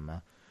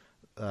from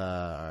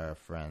our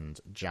friend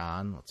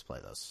John. Let's play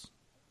this.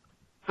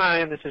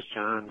 Hi, this is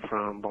John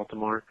from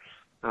Baltimore.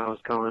 I was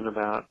calling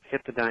about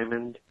Hit the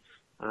Diamond.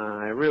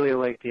 I really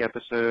liked the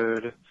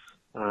episode.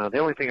 The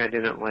only thing I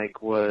didn't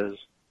like was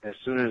as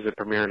soon as it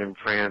premiered in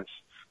France,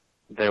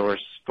 there were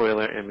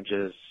spoiler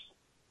images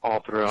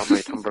all throughout my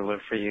Tumblr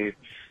for you,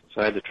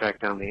 so I had to track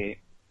down the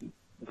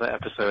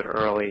episode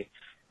early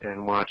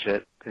and watch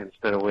it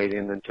instead of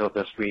waiting until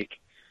this week.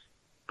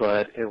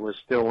 But it was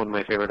still one of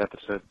my favorite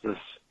episodes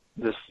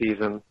this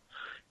season.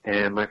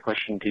 And my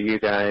question to you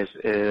guys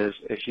is,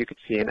 if you could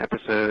see an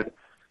episode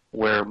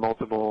where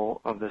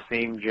multiple of the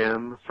same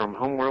gem from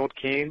Homeworld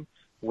came,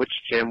 which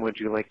gem would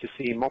you like to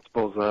see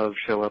multiples of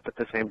show up at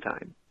the same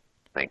time?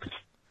 Thanks.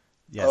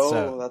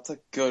 Yeah, that's a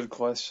good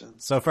question.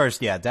 So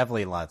first,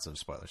 definitely lots of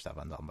spoiler stuff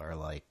on Tumblr.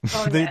 Like,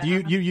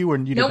 you were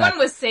no one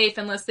was safe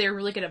unless they were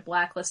really good at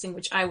blacklisting,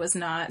 which I was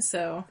not.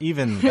 So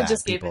even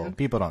that,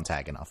 people don't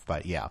tag enough,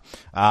 but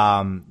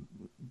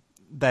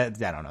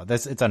that I don't know.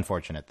 It's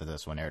unfortunate that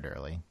this one aired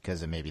early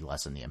because it maybe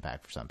lessened the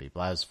impact for some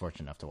people. I was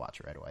fortunate enough to watch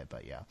it right away,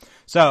 but yeah.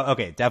 So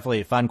okay,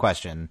 definitely a fun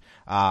question.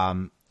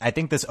 I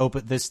think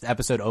this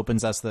episode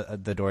opens us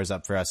the doors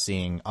up for us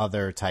seeing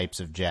other types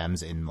of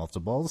gems in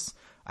multiples.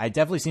 It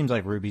definitely seems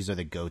like rubies are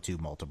the go-to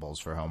multiples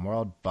for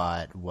Homeworld,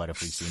 but what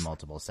if we see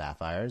multiple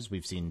sapphires?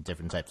 We've seen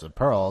different types of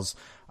pearls.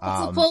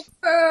 Multiple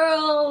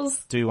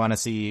pearls! Do we want to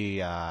see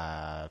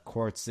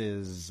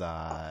quartzes?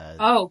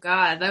 Oh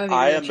god, that would be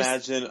really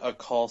imagine a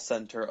call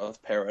center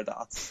of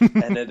Paradots,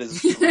 and it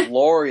is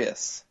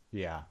glorious.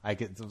 Yeah,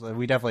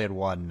 we definitely had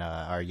one.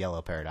 Our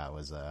yellow Peridot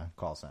was a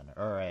call center,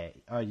 or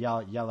a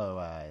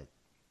yellow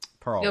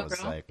Pearl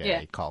was like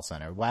a call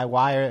center.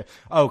 Why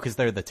because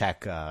they're the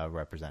tech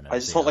representatives. I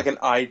just want like an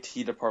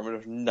IT department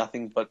of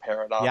nothing but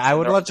Paradox. Yeah, I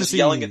would love to see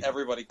yelling at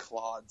everybody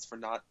clods for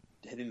not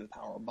hitting the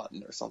power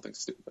button or something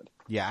stupid.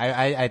 Yeah,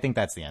 I think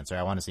that's the answer.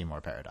 I want to see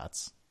more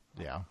Paradots.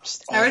 Yeah,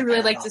 I would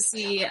really like to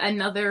see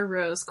another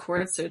rose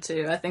quartz or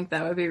two. I think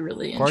that would be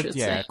really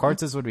interesting. Yeah,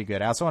 quartzes would be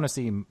good. I also want to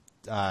see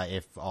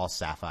if all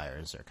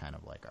sapphires are kind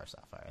of like our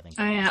sapphire. I think.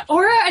 Oh yeah,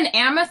 or an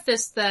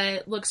amethyst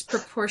that looks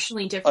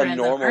proportionally different than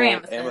our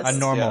amethyst. A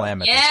normal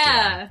amethyst.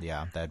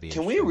 Yeah, that'd be.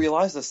 Can we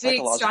realize the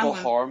psychological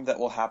harm that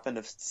will happen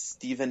if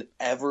Steven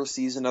ever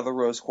sees another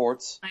rose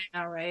quartz? I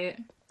know, right?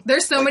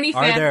 There's so many.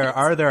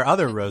 Are there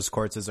other rose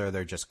quartzes, or are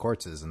there just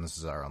quartzes, and this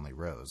is our only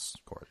rose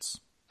quartz?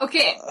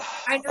 Okay,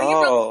 I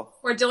know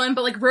you're or Dylan,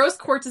 but like rose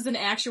quartz is an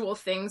actual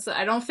thing, so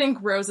I don't think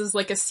Rose is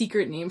like a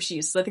secret name she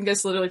uses. I think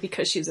that's literally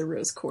because she's a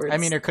rose quartz. I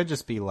mean, it could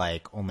just be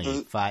like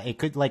only 5. It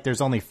could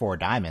there's only 4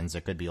 diamonds.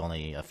 It could be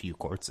only a few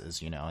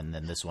quartzes, and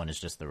then this one is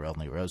just the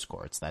only rose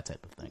quartz, that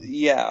type of thing.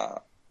 Yeah,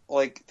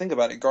 like think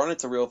about it.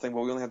 Garnet's a real thing,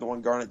 but we only have the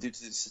one garnet due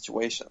to these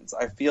situations.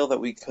 I feel that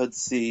we could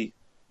see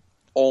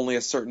only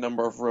a certain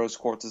number of rose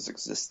quartzes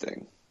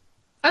existing.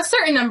 A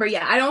certain number,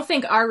 yeah. I don't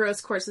think our rose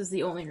quartz is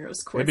the only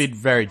rose quartz. It'd be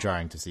very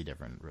jarring to see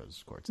different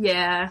rose quartzes.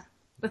 Yeah.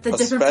 But the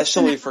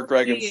especially for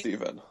Greg and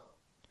Steven.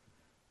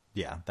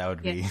 Yeah, that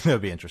would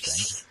be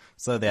interesting.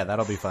 So yeah,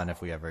 that'll be fun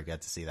if we ever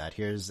get to see that.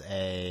 Here's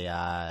here's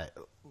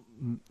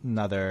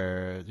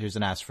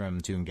an ask from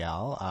Toon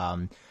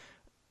Gal.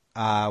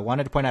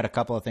 Wanted to point out a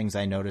couple of things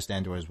I noticed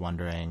and was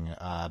wondering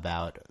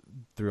about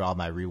through all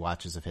my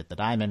rewatches of Hit the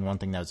Diamond. One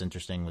thing that was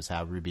interesting was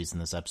how rubies in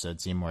this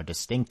episode seem more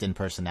distinct in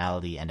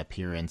personality and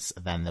appearance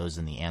than those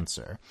in The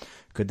Answer.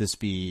 Could this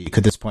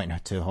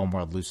point to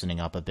Homeworld loosening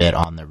up a bit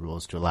on their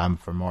rules to allow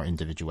for more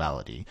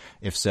individuality?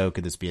 If so,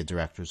 could this be a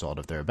direct result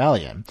of the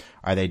rebellion?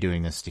 Are they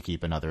doing this to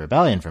keep another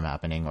rebellion from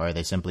happening, or are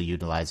they simply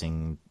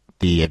utilizing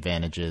the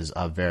advantages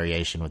of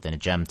variation within a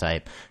gem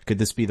type? Could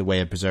this be the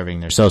way of preserving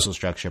their social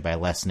structure by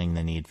lessening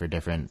the need for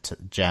different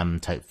gem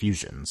type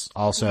fusions?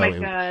 Also, oh my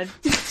God.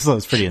 So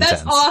it's pretty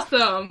intense. That's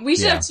awesome. We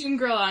should have Toon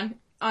Girl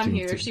on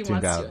here if she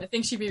wants to. I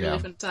think she'd be really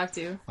fun to talk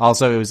to.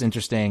 Also, it was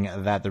interesting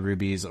that the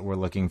rubies were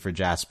looking for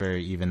Jasper,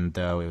 even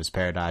though it was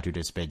Peridot who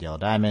disobeyed Yellow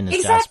Diamond.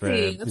 Is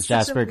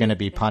Jasper going to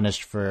be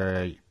punished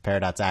for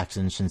Peridot's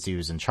actions since he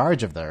was in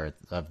charge of the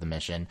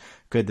mission?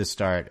 Could this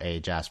start a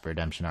Jasper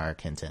redemption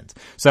arc? Hint.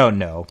 So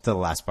no to the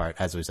last part,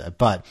 as we said,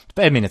 but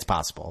I mean it's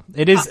possible.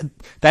 It is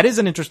that is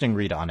an interesting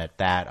read on it.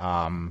 That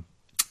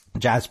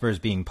Jasper's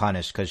being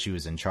punished because she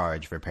was in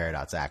charge for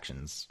Peridot's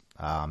actions.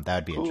 That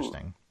would be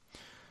interesting.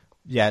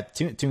 Yeah,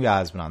 Tunga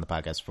has been on the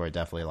podcast before.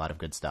 Definitely a lot of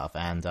good stuff.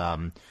 And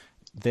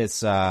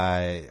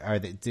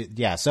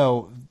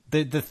so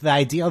the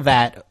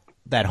idea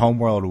that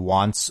Homeworld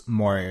wants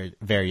more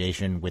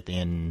variation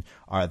within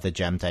the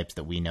gem types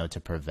that we know to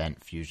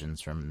prevent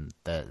fusions from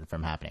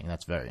happening.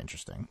 That's very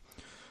interesting.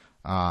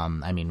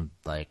 I mean,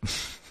 like,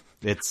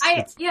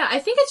 I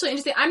think it's really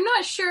interesting. I'm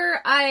not sure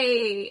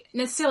I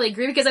necessarily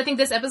agree because I think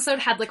this episode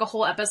had like a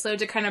whole episode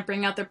to kind of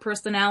bring out their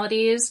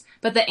personalities,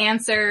 but the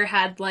answer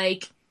had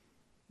like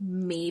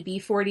maybe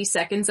 40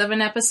 seconds of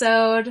an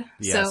episode.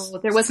 Yes. So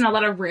there wasn't a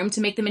lot of room to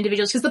make them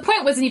individuals because the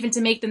point wasn't even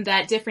to make them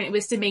that different. It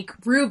was to make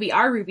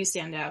our Ruby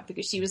stand out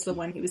because she was the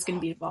one who was going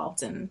to be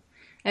involved in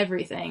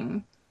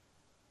everything.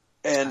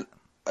 And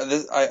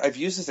I've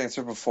used this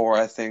answer before,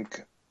 I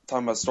think,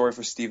 talking about story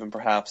for Steven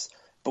perhaps,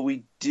 but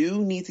we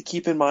do need to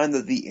keep in mind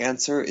that the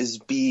answer is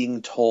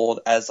being told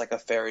as like a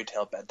fairy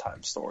tale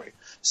bedtime story.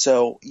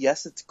 So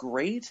yes, it's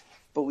great,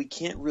 but we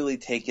can't really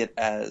take it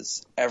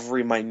as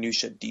every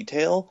minutia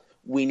detail.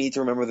 We need to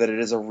remember that it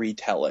is a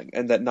retelling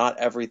and that not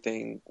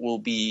everything will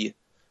be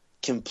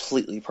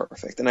completely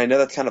perfect. And I know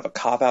that's kind of a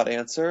cop-out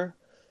answer,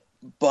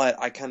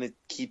 but I kind of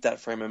keep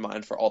that frame in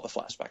mind for all the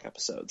flashback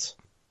episodes.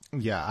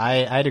 Yeah,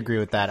 I'd agree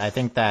with that. I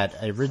think that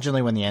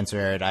originally when the answer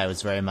aired, I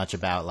was very much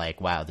about like,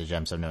 wow, the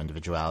gems have no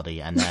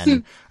individuality. And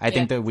then I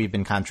think that we've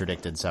been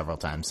contradicted several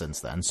times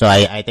since then. So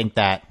I think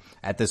that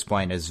at this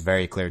point it's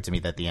very clear to me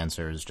that the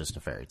answer is just a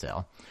fairy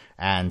tale.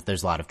 And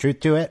there's a lot of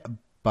truth to it,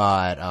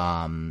 but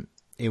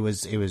it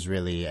was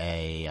really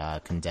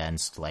a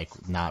condensed,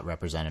 like, not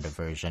representative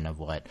version of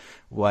what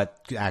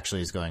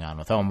actually is going on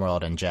with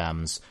Homeworld and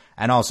Gems,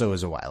 and also it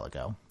was a while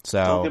ago.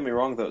 So don't get me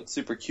wrong, though; it's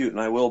super cute, and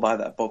I will buy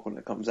that book when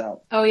it comes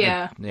out. Oh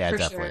yeah, yeah,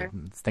 definitely. Sure.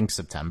 I think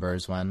September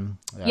is when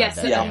the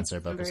answer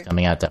book is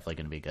coming out. Definitely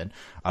going to be good.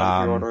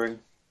 I'm pre-ordering.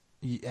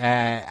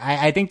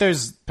 I think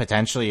there's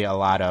potentially a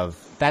lot of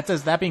that.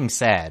 That being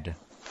said,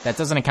 that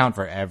doesn't account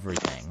for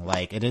everything.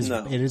 Like it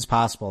is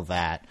possible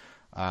that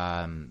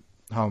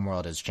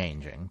Homeworld is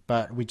changing,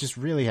 but we just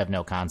really have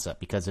no concept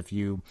because if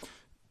you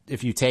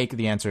take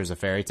the answer as a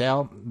fairy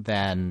tale,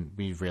 then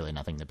we've really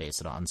nothing to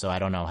base it on. So I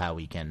don't know how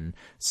we can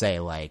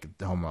say like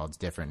the Homeworld's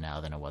different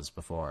now than it was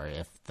before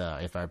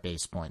if our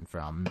base point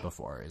from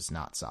before is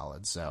not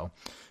solid. So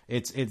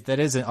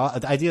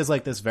ideas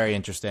like this very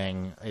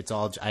interesting. It's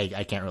all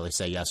I can't really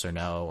say yes or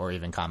no or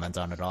even comment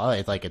on it all.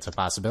 It's a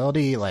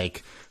possibility.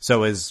 Like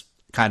so is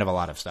kind of a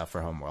lot of stuff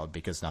for Homeworld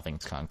because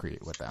nothing's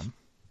concrete with them.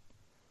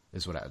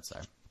 Is what I would say.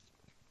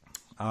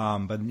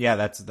 But yeah,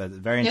 that's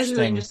very interesting. That's a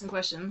really interesting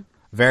question.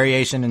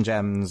 Variation in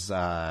Gems,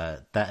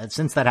 that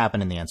since that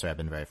happened in the answer, I've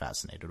been very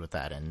fascinated with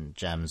that. And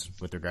Gems,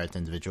 with regard to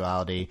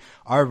individuality,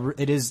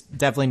 it is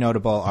definitely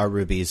notable. Our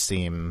rubies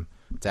seem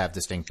to have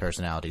distinct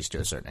personalities to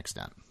a certain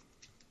extent.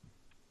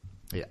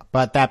 Yeah,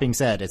 but that being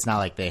said, it's not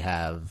like they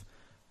have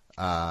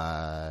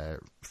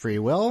free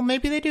will.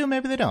 Maybe they do,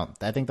 maybe they don't.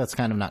 I think that's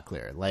kind of not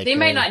clear. Like they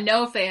might not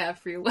know if they have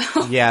free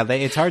will. Yeah,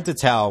 it's hard to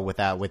tell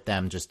with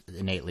them just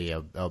innately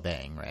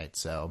obeying, right?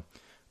 So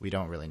we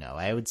don't really know.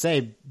 I would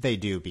say they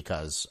do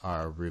because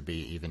our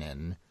Ruby, even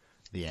in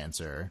the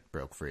answer,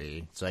 broke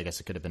free. So I guess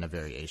it could have been a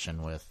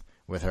variation with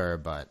her,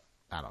 but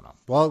I don't know.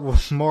 Well,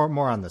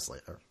 more on this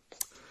later.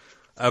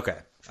 Okay.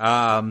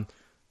 I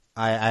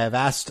have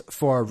asked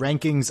for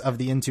rankings of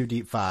the Into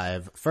Deep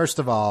 5. First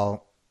of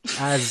all,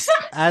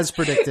 as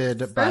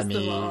predicted by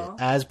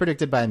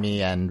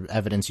me, and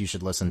evidence you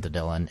should listen to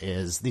Dylan,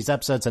 is these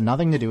episodes had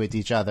nothing to do with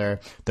each other.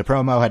 The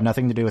promo had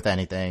nothing to do with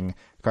anything.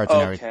 Cartoon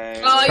Network.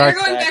 You're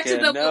going back to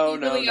the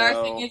really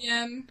are thing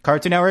again.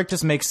 Cartoon Network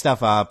just makes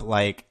stuff up.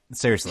 Like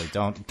seriously,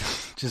 don't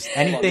just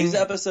anything. Well, these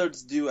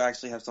episodes do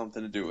actually have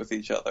something to do with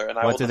each other, and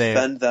I will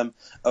defend them.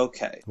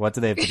 Okay, what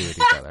do they have to do with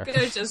each other?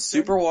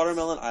 Super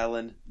Watermelon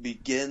Island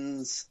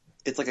begins.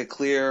 It's like a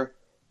clear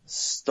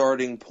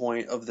starting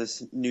point of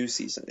this new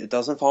season. It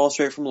doesn't follow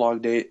straight from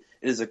log date.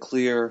 It is a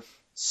clear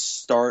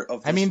start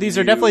of this these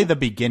are definitely the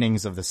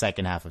beginnings of the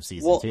second half of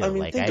season 2. I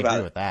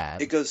agree with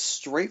that. It goes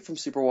straight from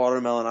Super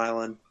Watermelon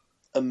Island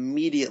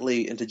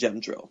immediately into Gem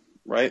Drill,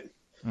 right?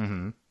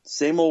 Mm-hmm.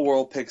 Same old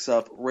world picks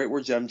up right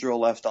where Gem Drill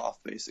left off,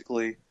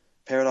 basically.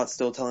 Peridot's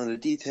still telling the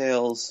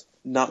details.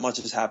 Not much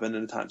has happened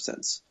in the time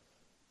since.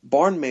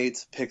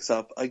 Barnmates picks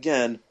up,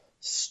 again,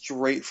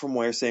 straight from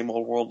where Same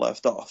Old World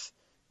left off.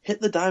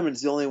 Hit the Diamond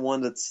is the only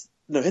one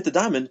Hit the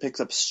Diamond picks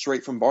up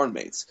straight from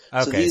Barnmates.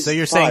 Okay, so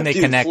you're saying they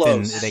connect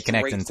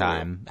in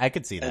time. I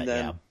could see that, and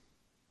then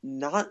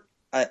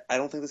I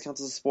don't think this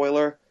counts as a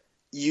spoiler.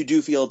 You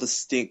do feel a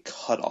distinct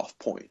cutoff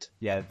point.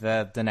 Yeah,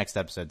 the next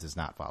episode does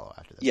not follow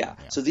after this. Yeah,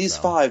 so these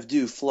 5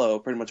 do flow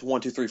pretty much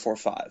 1, 2, 3, 4,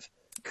 5.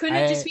 Couldn't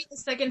it just be the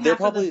second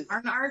half of the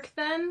Barn arc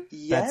then?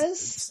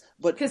 Yes,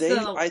 but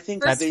I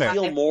think they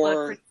feel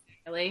more.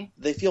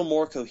 They feel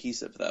more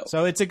cohesive though.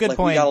 So it's a good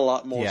point. We got a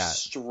lot more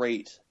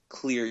straight,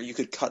 clear. You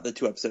could cut the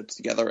 2 episodes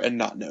together and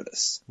not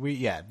notice.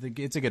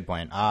 It's a good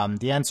point.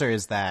 The answer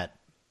is that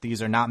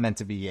these are not meant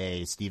to be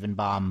a Steven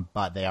bomb,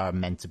 but they are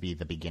meant to be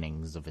the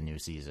beginnings of a new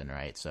season,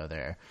 right? So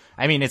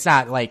it's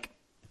not like,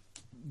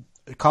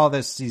 call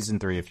this season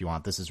 3 if you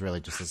want. This is really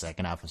just the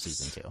second half of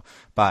season 2,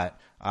 but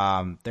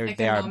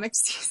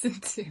season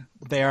 2.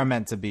 They are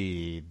meant to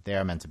be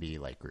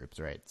like groups,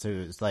 right? So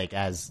it's like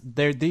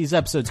these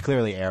episodes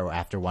clearly air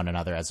after one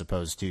another, as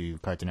opposed to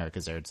Cartoon Network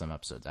has aired some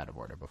episodes out of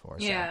order before.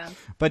 So. Yeah.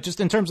 But just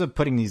in terms of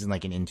putting these in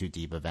like an Into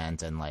Deep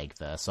event and like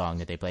the song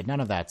that they played, none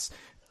of that's.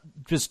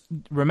 Just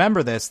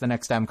remember this the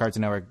next time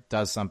Cartoon Network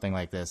does something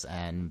like this,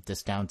 and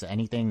discount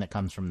anything that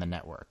comes from the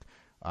network.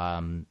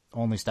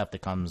 Only stuff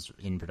that comes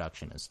in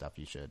production is stuff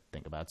you should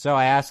think about. So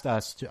I asked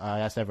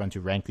everyone to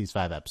rank these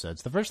 5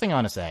 episodes. The first thing I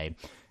want to say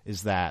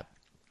is that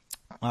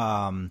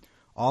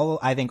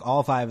I think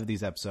all 5 of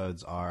these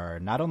episodes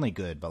are not only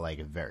good, but like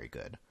very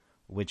good,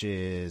 which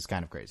is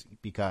kind of crazy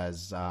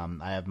because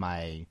I have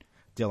my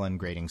Dylan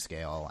grading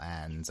scale,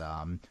 and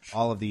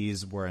all of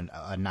these were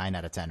a 9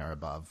 out of 10 or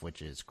above,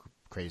 which is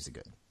crazy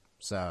good.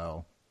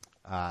 So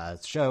the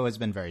show has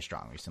been very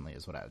strong recently,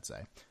 is what I would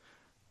say.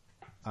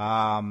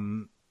 I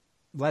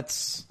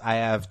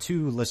have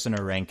 2 listener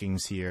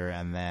rankings here,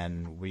 and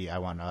then I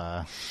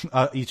want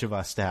each of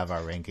us to have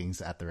our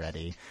rankings at the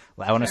ready.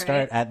 I want to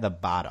start at the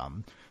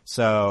bottom.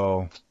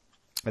 So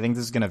I think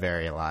this is going to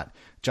vary a lot.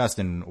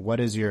 Justin,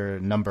 what is your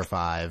number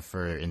 5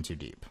 for Into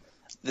Deep?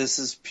 This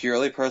is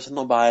purely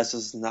personal bias.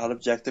 This is not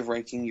objective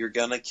ranking. You're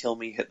gonna kill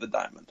me. Hit the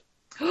diamond.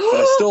 But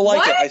I still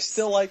like it. I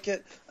still like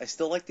it. I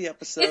still like the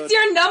episode. It's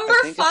your number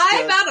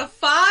 5 out of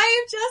 5,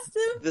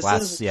 Justin? This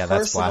is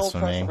that's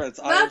blasphemy. Preference.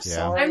 I'm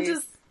sorry. I'm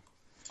just...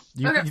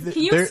 can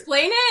you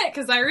explain it?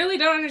 Because I really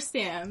don't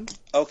understand.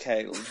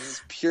 Okay, this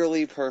is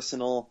purely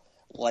personal.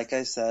 Like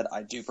I said,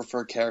 I do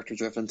prefer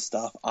character-driven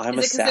stuff. I'm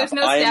a sap. There's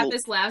no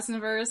Sappist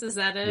Lavsniverse, is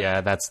that it?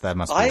 Yeah, that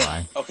must be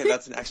why. Okay,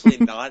 that's actually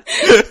not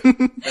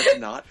it. That's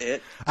not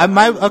it.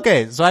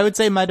 Okay, so I would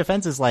say my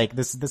defense is like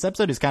this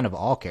episode is kind of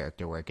all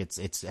character work.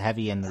 It's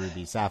heavy in the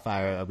Ruby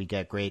Sapphire. We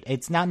get great.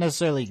 It's not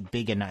necessarily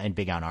big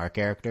on our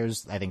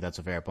characters. I think that's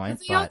a fair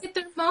point. They all get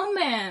their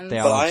moments.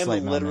 But I am a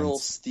literal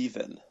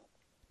Steven.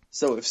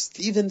 So if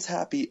Steven's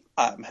happy,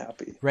 I'm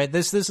happy. Right,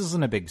 this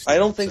isn't a big Steven I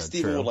don't think episode,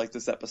 Steven would like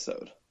this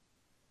episode.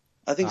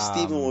 I think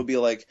Steven would be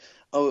like,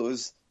 oh,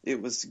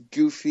 it was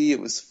goofy,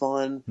 it was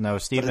fun. No,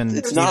 Steven...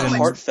 It's not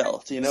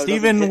heartfelt, you know?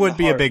 Steven would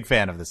be a big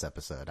fan of this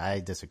episode. I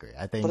disagree.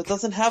 I think... But it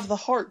doesn't have the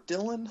heart,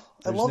 Dylan.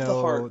 I love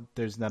the heart.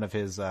 There's none of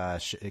his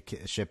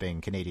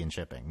Canadian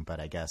shipping, but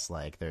I guess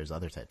like there's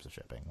other types of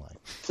shipping. Like,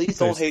 please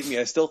don't hate me.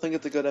 I still think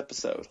it's a good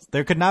episode.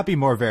 There could not be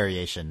more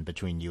variation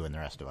between you and the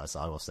rest of us,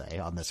 I will say,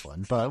 on this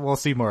one. But we'll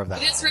see more of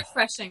that. It is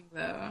refreshing,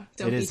 though.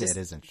 It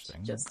is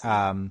interesting.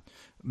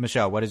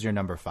 Michelle, what is your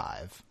number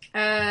 5?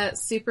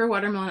 Super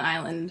Watermelon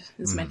Island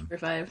is my number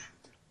 5.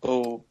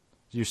 Oh,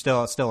 you're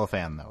still a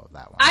fan though of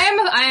that one.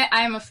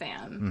 I am a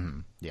fan. Mm-hmm.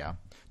 Yeah,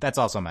 that's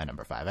also my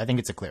number 5. I think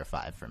it's a clear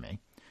 5 for me.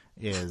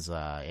 It's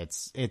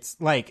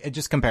like,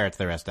 just compare it to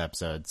the rest of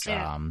episodes.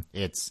 Yeah.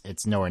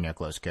 It's nowhere near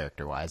close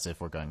character wise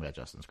if we're going by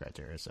Justin's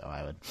criteria. So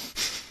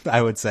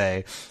I would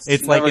say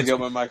it's like never go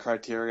by my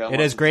criteria.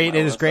 It is great.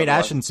 It is great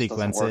action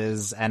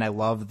sequences, and I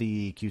love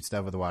the cute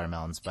stuff with the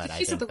watermelons. But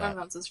I think the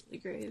watermelons is really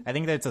great. I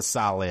think that it's a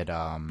solid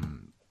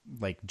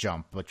like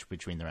jump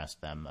between the rest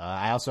of them.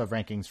 I also have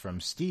rankings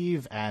from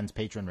Steve and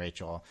patron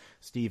Rachel.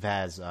 Steve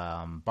has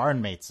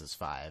Barnmates as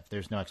 5.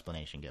 There's no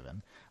explanation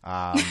given.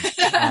 And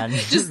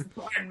just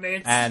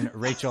Barnmates. And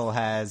Rachel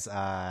has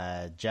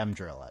Gem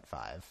Drill at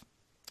 5.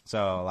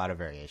 So a lot of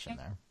variation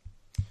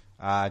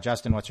there.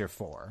 Justin, what's your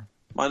 4?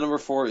 My number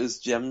 4 is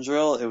Gem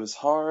Drill. It was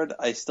hard.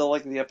 I still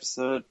like the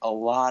episode a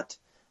lot.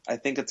 I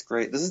think it's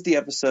great. This is the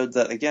episode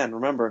that, again,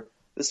 remember,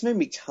 this made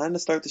me kind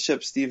of start to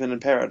ship Steven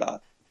and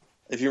Peridot.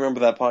 If you remember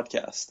that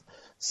podcast.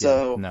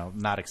 So yeah, no,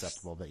 not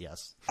acceptable, but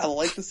yes. I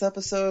like this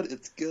episode.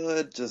 It's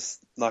good,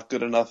 just not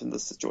good enough in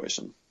this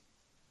situation.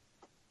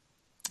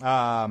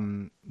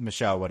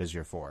 Michelle, what is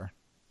your 4?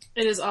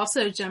 It is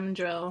also Gem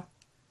Drill.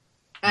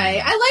 I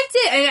liked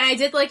it, and I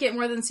did like it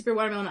more than Super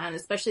Watermelon Island,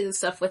 especially the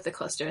stuff with the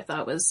cluster. I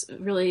thought was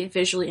really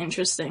visually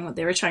interesting what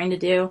they were trying to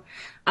do.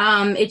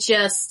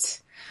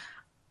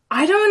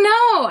 I don't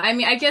know. I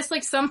mean, I guess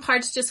like some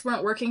parts just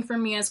weren't working for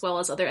me as well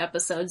as other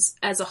episodes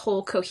as a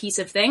whole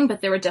cohesive thing, but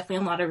there were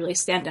definitely a lot of really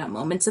standout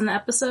moments in the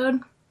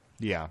episode.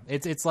 Yeah,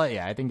 it's like,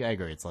 yeah, I think I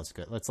agree. It's less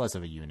good. It's less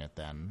of a unit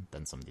than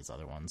some of these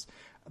other ones.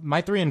 My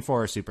 3 and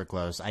 4 are super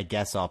close. I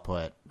guess I'll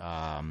put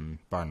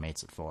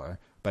Barnmates at 4,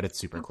 but it's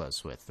super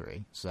close with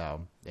 3.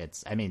 So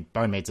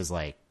Barnmates is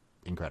like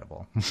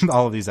incredible.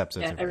 All of these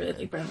episodes. Yeah, are I really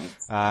like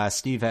Barnmates.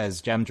 Steve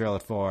has Gem Drill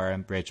at 4,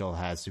 and Rachel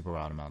has Super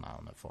Watermelon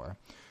Island at 4.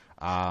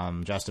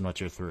 Justin, what's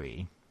your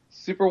 3?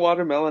 Super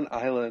Watermelon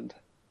Island.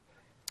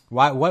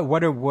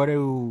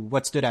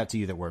 What stood out to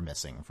you that we're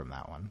missing from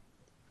that one?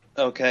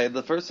 Okay,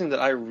 the first thing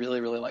that I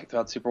really, really liked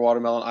about Super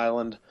Watermelon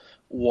Island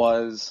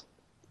was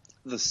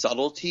the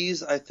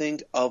subtleties, I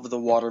think, of the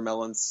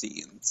watermelon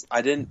scenes.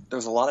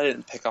 There's a lot I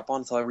didn't pick up on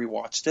until I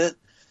rewatched it.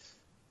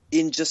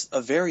 in just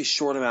a very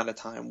short amount of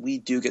time, we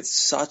do get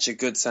such a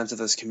good sense of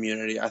this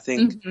community. I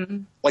think,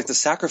 like, the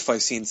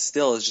sacrifice scene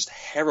still is just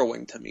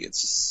harrowing to me. It's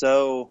just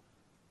so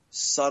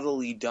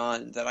subtly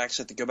done that I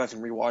actually have to go back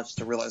and rewatch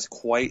to realize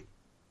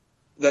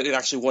that it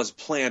actually was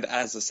planned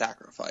as a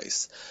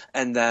sacrifice.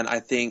 And then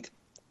I think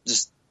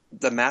just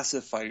the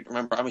massive fight.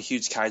 Remember, I'm a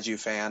huge kaiju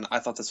fan. I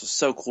thought this was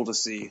so cool to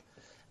see.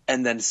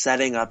 And then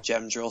setting up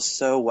Gem Drill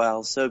so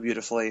well, so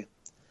beautifully.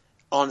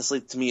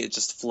 Honestly, to me, it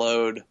just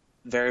flowed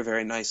very,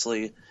 very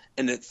nicely.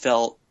 And it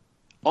felt,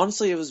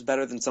 honestly, it was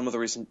better than some of the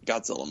recent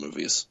Godzilla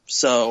movies.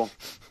 So,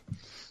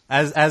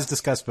 as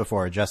discussed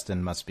before,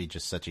 Justin must be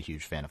just such a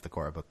huge fan of the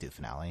Korra Book 2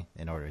 finale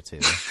in order to.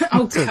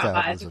 Oh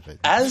God!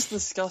 As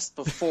discussed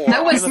before,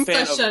 that was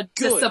such a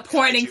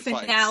disappointing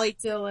finale,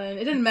 Dylan.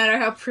 It didn't matter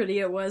how pretty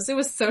it was; it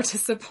was so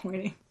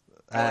disappointing.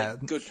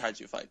 Good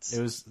kaiju fights.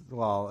 It was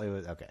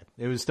okay.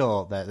 It was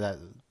still that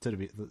to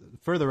be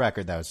for the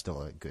record, that was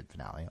still a good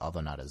finale, although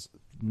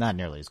not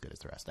nearly as good as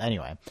the rest.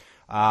 Anyway,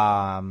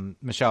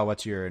 Michelle,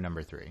 what's your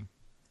number 3?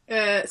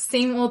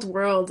 Same Old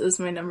World is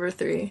my number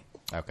 3.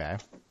 Okay.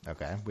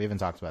 We haven't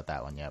talked about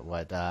that one yet.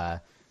 What?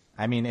 I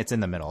mean, it's in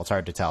the middle. It's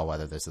hard to tell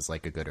whether this is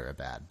like a good or a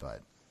bad,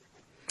 but.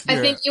 I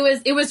think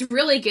it was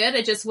really good.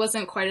 It just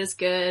wasn't quite as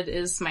good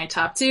as my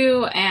top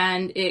 2,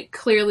 and it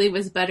clearly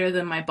was better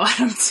than my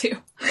bottom 2.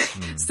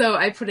 So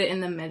I put it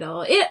in the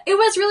middle. It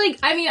was really,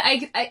 I mean,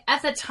 I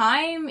at the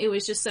time, it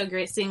was just so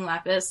great seeing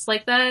Lapis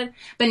like that.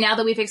 But now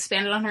that we've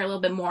expanded on her a little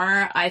bit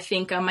more, I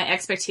think my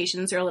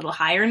expectations are a little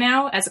higher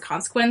now as a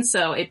consequence,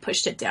 so it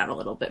pushed it down a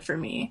little bit for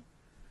me.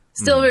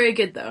 Still very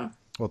good, though.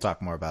 We'll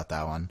talk more about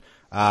that one.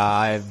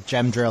 I have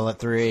Gem Drill at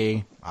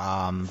 3.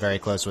 Very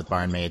close with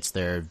Barnmates.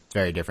 They're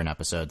very different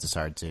episodes. It's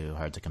hard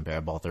to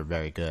compare. Both are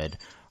very good.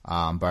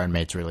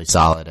 Barnmates really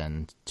solid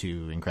and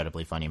 2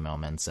 incredibly funny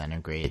moments and a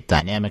great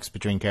dynamics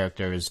between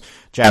characters.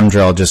 Gem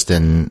Drill just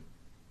an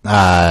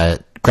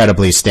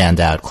incredibly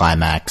standout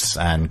climax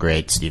and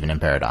great Steven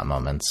and Peridot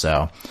moments.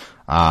 So,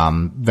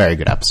 very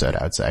good episode,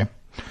 I would say.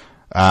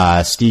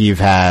 Steve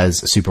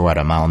has Super Wet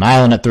on Malin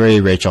Island at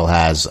 3. Rachel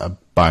has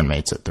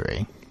Barnmates at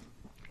 3.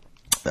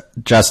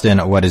 Justin,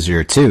 what is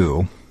your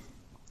 2?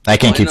 I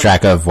can't keep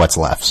track of what's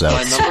left, so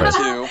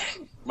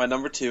my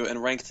number 2,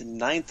 and ranked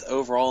 9th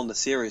overall in the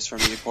series for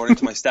me, according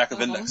to my stack of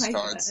index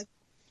cards. God.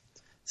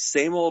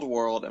 Same Old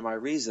World, and my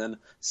reason,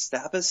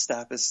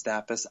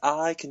 Stapis,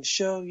 I can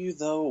show you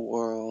the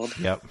world.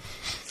 Yep.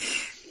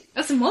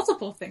 That's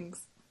multiple things.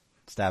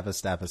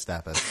 Stapis.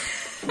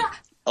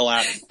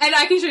 Aladdin. And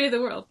I can show you the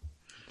world.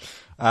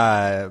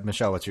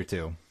 Michelle, what's your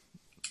 2?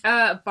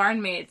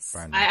 Barnmates.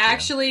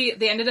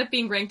 They ended up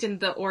being ranked in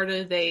the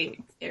order they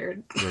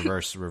aired.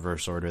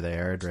 reverse order they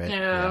aired, right?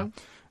 Yeah.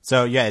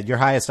 So yeah, you're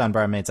highest on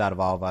Barnmates out of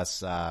all of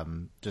us.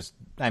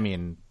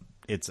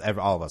 It's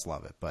all of us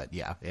love it, but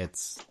yeah,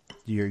 it's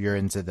you're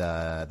into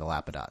the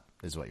Lapidot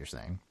is what you're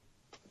saying.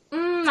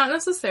 Not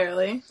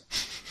necessarily.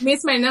 I mean,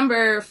 it's my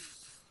number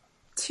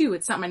 2.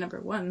 It's not my number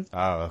 1.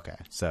 Oh, okay.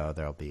 So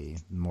there'll be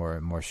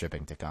more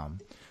shipping to come.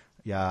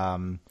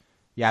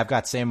 Yeah, I've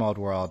got Same Old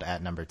World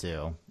at number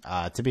 2.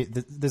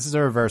 This is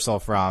a reversal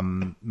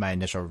from my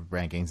initial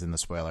rankings in the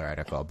spoiler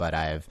article, but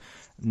I've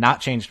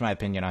not changed my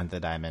opinion on The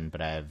Diamond,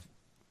 but I've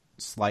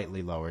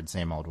slightly lowered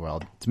Same Old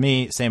World. To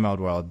me, Same Old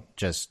World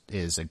just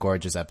is a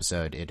gorgeous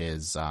episode. It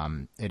is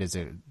a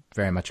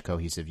very much a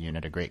cohesive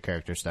unit, a great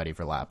character study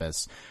for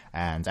Lapis,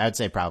 and I would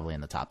say probably in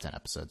the top 10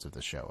 episodes of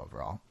the show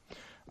overall.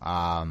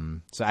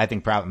 So I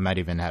think probably might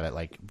even have it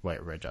like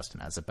where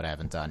Justin has it, but I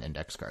haven't done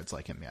index cards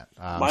like him yet.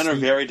 Mine are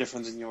very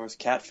different than yours.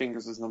 Cat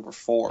Fingers is number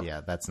 4.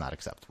 Yeah, that's not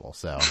acceptable.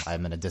 So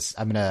I'm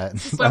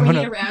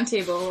gonna round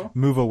table.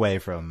 Move away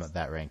from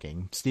that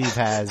ranking. Steve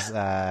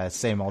has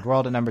Same Old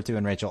World at number 2,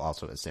 and Rachel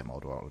also has Same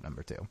Old World at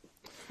number 2.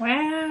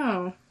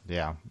 Wow.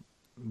 Yeah,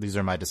 these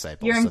are my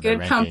disciples. You're in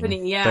good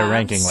company. Yeah, they're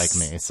ranking like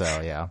me. So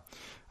yeah.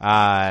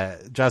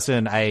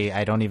 Justin,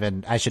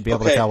 I should be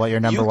able to tell what your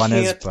number 1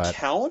 is, but... You can't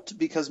count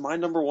because my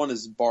number 1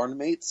 is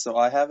Barnmates, so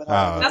I have it.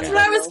 That's what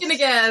I was gonna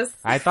guess.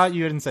 I thought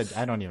you hadn't said,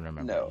 I don't even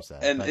remember what you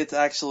said. And it's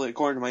actually,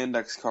 according to my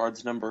index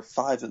cards, number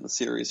 5 in the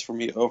series for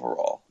me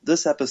overall.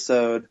 This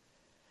episode,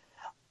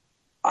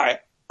 I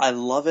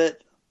love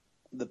it.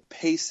 The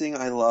pacing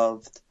I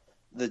loved.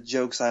 The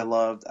jokes I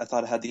loved. I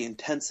thought it had the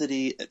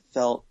intensity.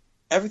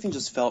 Everything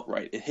just felt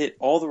right. It hit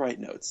all the right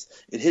notes.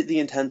 It hit the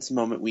intense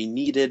moment we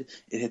needed.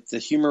 It hit the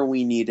humor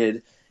we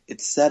needed.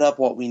 It set up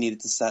what we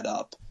needed to set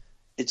up.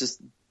 It's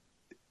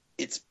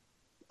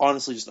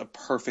honestly just a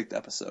perfect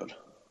episode.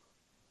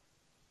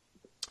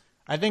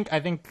 I think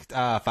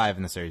 5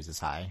 in the series is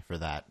high for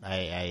that.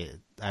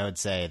 I would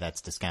say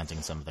that's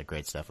discounting some of the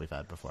great stuff we've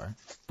had before.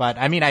 But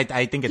I mean,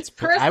 I think it's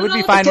I would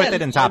be fine with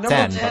it in top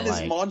 10. Number 10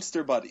 is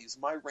Monster Buddies.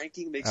 My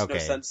ranking makes no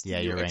sense to you.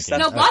 Your ranking.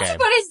 No, Monster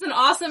Buddies is an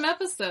awesome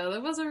episode.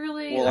 It was a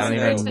really. I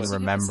don't even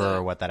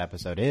remember what that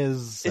episode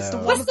is. So. It's the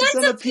one with the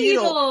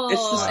centipedal.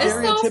 It's the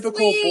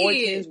stereotypical boy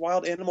games,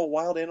 wild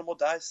animal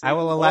dies. I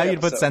will allow you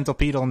to put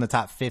Centipedal in the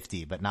top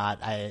 50, but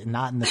not in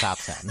the top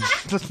 10.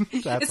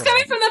 It's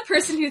coming from the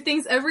person who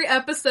thinks every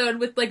episode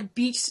with like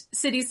beach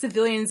city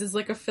civilians is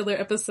like a filler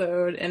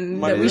episode. episode,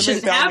 and that we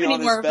shouldn't have any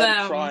more of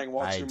them.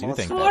 I do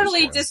think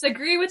totally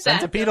disagree with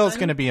that. Centipedal's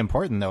going to be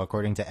important, though,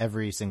 according to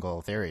every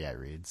single theory I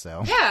read.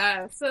 So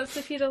yeah, so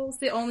Centipedal's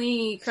the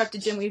only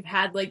corrupted gym we've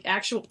had like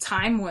actual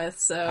time with.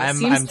 So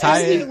I'm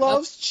tired. He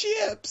loves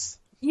chips.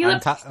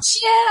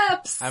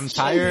 Chips. I'm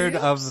tired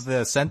of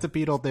the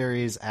centipedal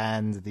theories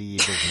and the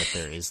Bismuth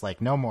theories. Like,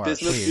 no more.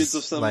 Bismuth please.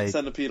 of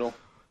centipedal.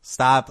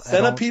 Stop.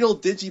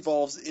 Centipedal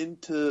digivolves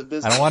into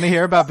Bismuth. I don't want to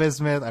hear about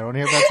Bismuth. I don't want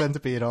to hear about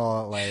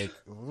centipedal. Like,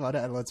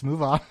 let's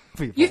move on,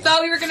 people. You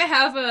thought we were going to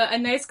have a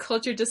nice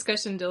culture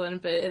discussion,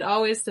 Dylan, but it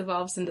always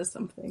devolves into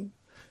something.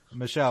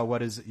 Michelle,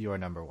 what is your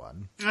number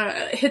one?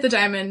 Hit the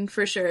Diamond,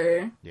 for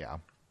sure. Yeah.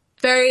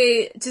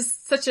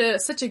 Just such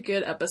a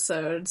good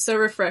episode. So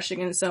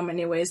refreshing in so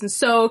many ways and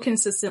so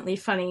consistently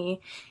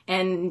funny.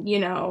 And,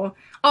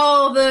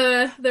 all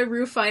the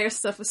Rufire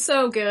stuff was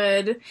so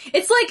good.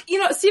 It's like,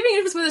 Steven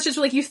Universe was just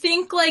like, you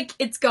think like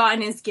it's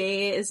gotten as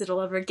gay as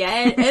it'll ever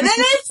get. And then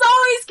it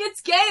always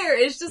gets gayer.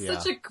 It's just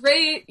such a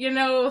great,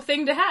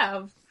 thing to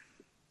have.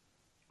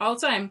 All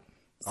the time.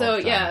 So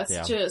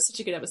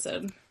such a good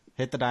episode.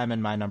 Hit the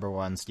Diamond, my number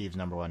one, Steve's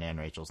number one, and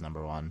Rachel's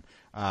number one.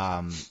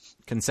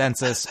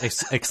 Consensus,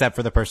 except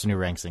for the person who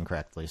ranks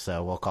incorrectly.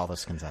 So we'll call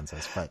this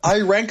consensus. But I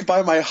rank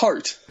by my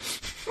heart.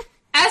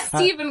 As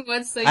Steven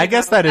would say. I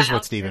guess that is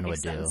what Steven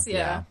would do.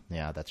 Yeah,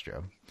 that's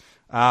true.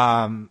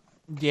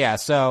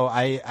 So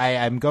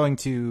I'm going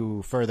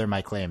to further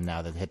my claim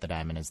now that Hit the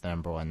Diamond is the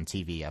number one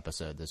TV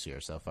episode this year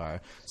so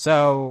far.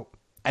 So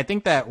I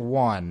think that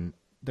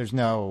there's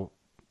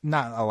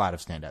not a lot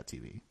of standout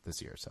TV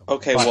this year. So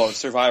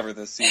Survivor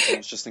this season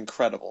is just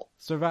incredible.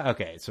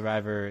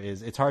 Survivor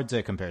it's hard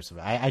to compare.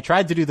 I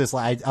tried to do this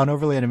on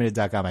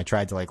overlyanimated.com. I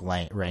tried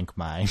to rank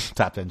my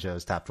top 10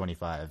 shows, top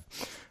 25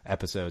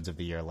 episodes of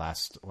the year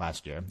last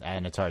year,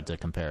 and it's hard to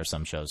compare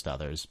some shows to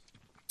others.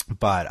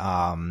 But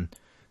I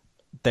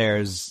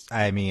think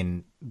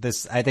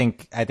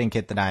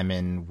Hit the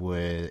Diamond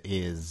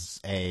is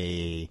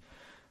a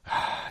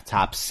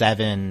top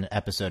 7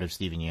 episode of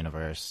Steven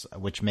Universe,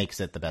 which makes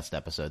it the best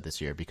episode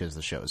this year because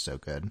the show is so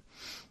good.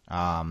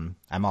 I'm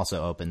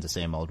also open to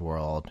Same Old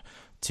World,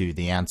 to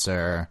The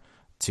Answer,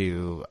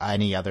 to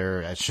any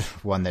other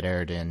one that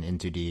aired in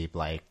Into Deep.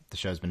 Like, the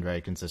show's been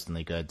very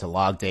consistently good. To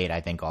Log Date,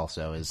 I think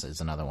also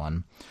is another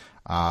one.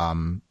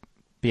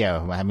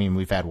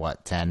 We've had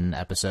 10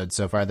 episodes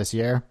so far this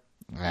year.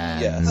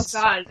 And yes.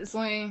 Oh God, it's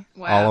only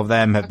all of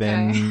them have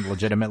been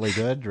legitimately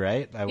good,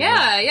 right?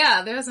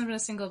 Yeah. There hasn't been a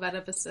single bad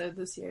episode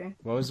this year.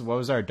 What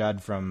was our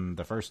dud from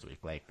the first week?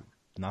 Like,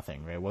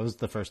 nothing, right? What was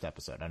the first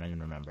episode? I don't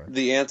even remember.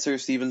 The Answer,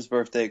 Steven's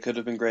birthday, could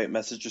have been great.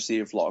 Message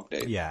received, Vlog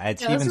Date. Yeah,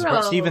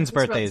 Steven's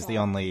birthday is the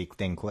only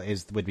thing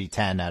would be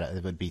 10.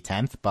 It would be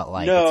 10th, but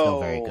it's still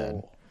very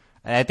good.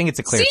 I think it's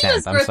a clear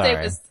 10th. I'm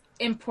sorry. Was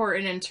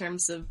important in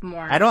terms of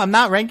more. I'm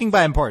not ranking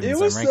by importance.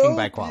 I'm ranking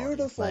by quality.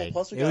 Beautiful.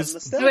 Plus it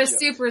was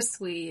super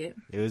sweet.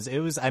 It was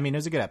a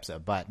good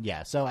episode, but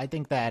yeah. So I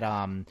think that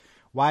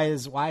why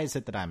is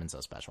Hit the Diamond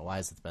so special? Why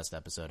is it the best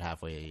episode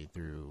halfway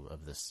through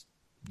of this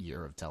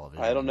year of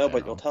television? I don't know,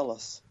 but you'll tell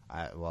us.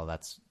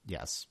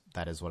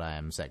 That is what I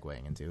am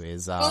segueing into.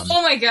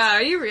 Oh my God,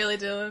 are you really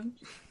doing?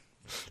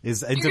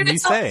 Is into me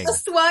saying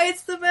that's why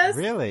it's the best.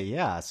 Really?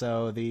 Yeah.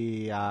 So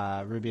the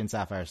Ruby and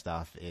Sapphire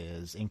stuff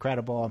is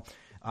incredible.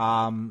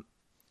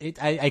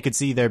 I could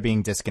see there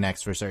being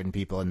disconnects for certain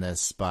people in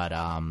this, but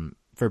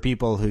for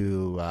people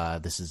who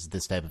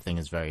this type of thing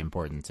is very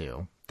important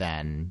to,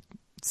 then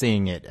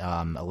seeing it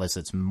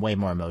elicits way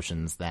more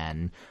emotions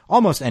than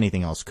almost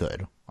anything else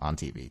could on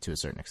TV to a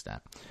certain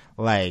extent.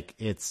 Like,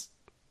 it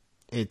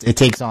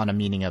takes on a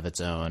meaning of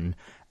its own,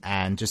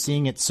 and just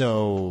seeing it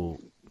so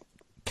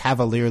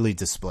cavalierly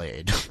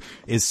displayed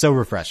is so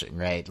refreshing,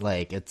 right?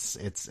 Like, it's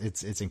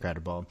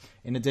incredible.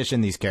 In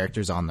addition, these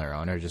characters on their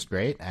own are just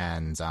great,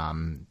 and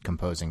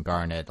composing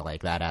Garnet,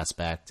 like that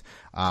aspect,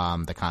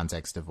 the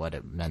context of what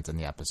it meant in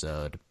the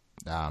episode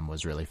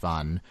was really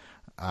fun.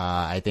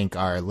 I think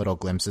our little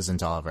glimpses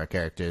into all of our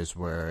characters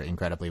were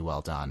incredibly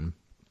well done.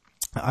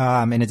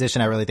 In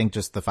addition, I really think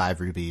just the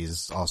 5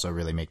 rubies also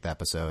really make the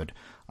episode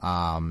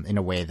in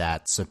a way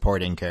that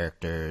supporting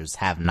characters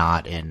have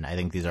not. And I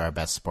think these are our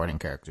best supporting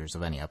characters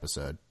of any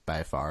episode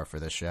by far for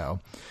this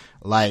show.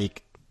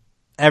 Like,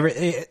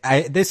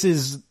 this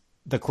is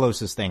the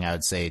closest thing I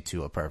would say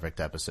to a perfect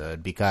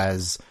episode,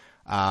 because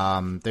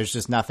there's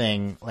just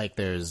nothing, like,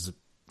 there's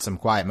some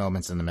quiet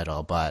moments in the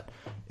middle, but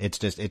it's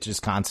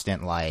just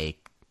constant, like,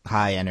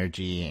 high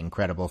energy,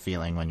 incredible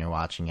feeling when you're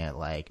watching it,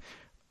 like,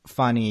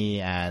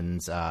 funny,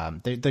 and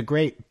the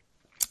great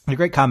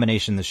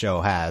combination the show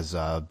has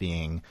of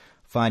being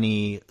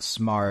funny,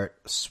 smart,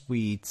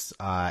 sweet,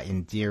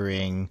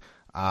 endearing,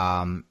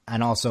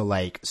 and also,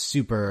 like,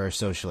 super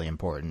socially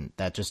important,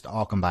 that just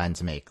all combine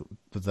to make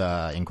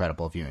the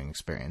incredible viewing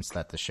experience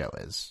that the show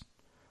is.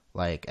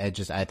 Like, I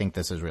think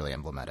this is really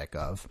emblematic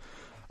of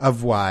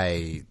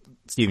why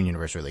Steven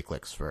Universe really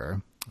clicks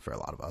for a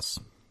lot of us.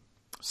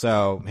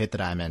 So, Hit the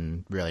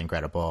Diamond, really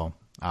incredible.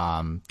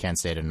 Can't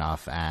say it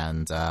enough.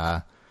 And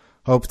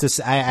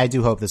I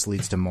do hope this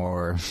leads to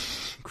more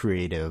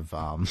creative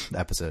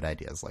episode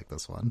ideas like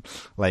this one.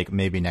 Like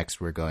maybe next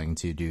we're going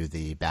to do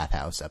the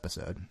bathhouse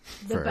episode.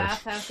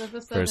 Bathhouse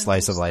episode for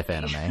Slice of Life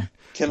anime.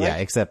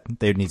 Except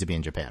they'd need to be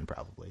in Japan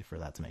probably for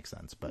that to make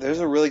sense. But there's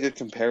a really good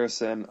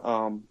comparison.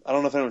 I don't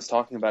know if anyone's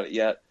talking about it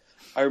yet.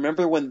 I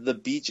remember when The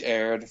Beach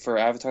aired for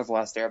Avatar: The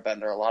Last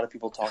Airbender, a lot of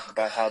people talked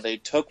about how they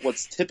took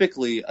what's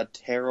typically a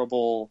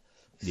terrible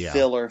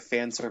filler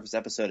fan service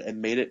episode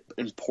and made it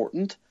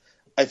important.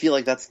 I feel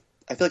like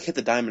Hit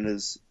the Diamond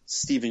is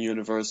Steven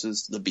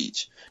Universe's The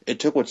Beach. It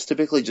took what's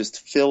typically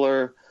just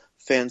filler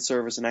fan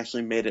service and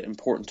actually made it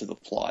important to the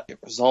plot. It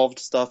resolved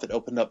stuff. It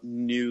opened up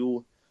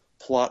new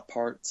plot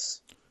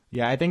parts.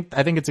 Yeah, I think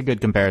it's a good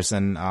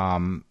comparison.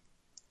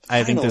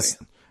 I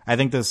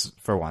think this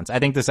for once. I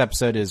think this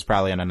episode is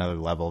probably on another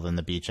level than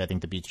The Beach. I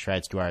think The Beach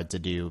tries too hard to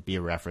be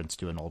a reference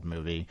to an old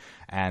movie,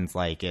 and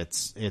like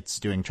it's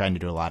trying to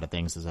do a lot of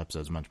things. This episode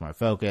is much more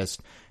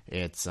focused.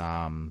 It's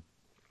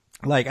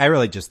like I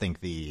really just think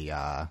the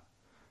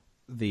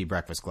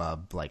Breakfast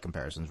Club like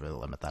comparisons really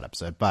limit that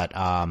episode. But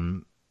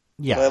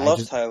yeah, but I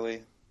love Ty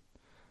Lee.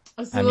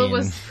 Azula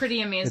was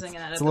pretty amazing in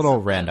that episode. It's a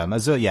little random.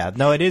 Azula, yeah,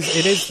 no, it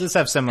is. This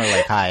have similar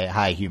like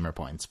high humor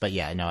points, but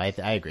yeah, no, I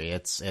agree.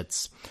 It's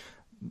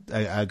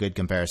a good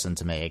comparison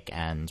to make,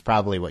 and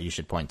probably what you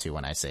should point to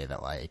when I say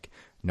that like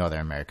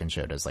Northern American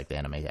show does like the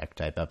anime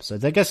type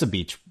episodes. I guess a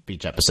beach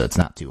episode's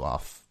not too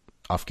off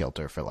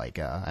kilter for like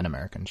an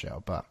American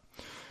show, but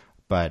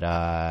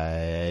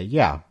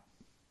yeah,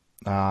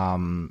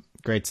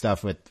 great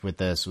stuff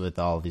with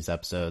all of these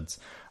episodes.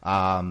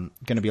 Going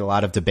to be a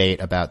lot of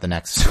debate about the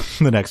next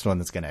one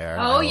that's going to air.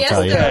 Oh yes,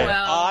 there will.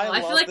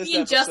 I feel like me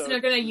and Justin are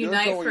going to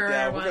unite for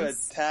once. We're going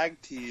to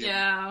tag team.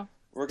 Yeah.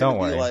 Don't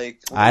worry.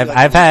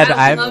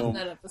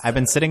 I've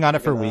been sitting on it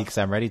for weeks.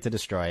 I'm ready to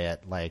destroy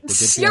it. Like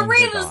you're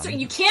ready to destroy.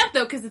 You can't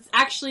though because it's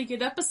actually a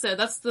good episode.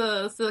 That's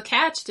the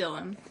catch,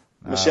 Dylan.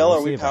 Michelle,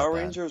 are we Power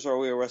Rangers or are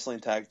we a wrestling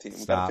tag team?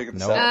 We gotta figure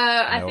this out.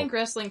 I think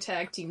wrestling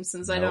tag team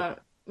since I don't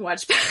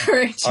watch Power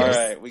Rangers. All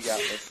right, we got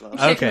this.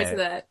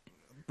 Okay.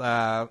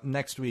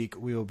 Next week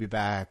we will be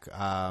back,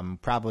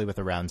 probably with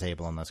a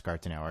roundtable unless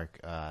Cartoon Network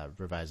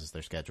revises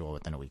their schedule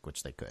within a week,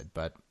 which they could.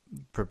 But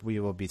we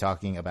will be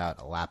talking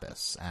about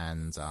Lapis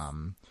and a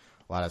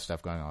lot of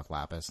stuff going on with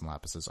Lapis and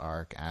Lapis's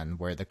arc and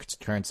where the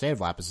current state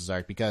of Lapis's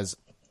arc. Because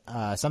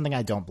something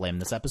I don't blame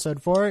this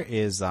episode for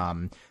is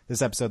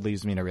this episode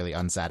leaves me in a really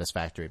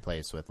unsatisfactory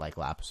place with like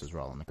Lapis's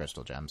role in the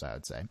Crystal Gems. I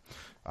would say.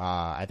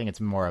 I think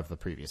it's more of the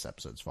previous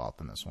episode's fault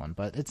than this one,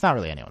 but it's not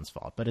really anyone's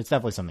fault, but it's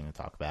definitely something to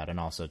talk about, and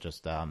also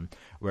just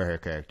where her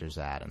character's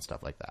at and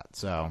stuff like that.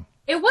 So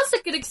it was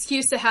a good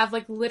excuse to have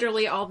like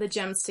literally all the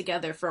gems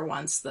together for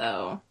once,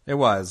 though. It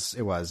was.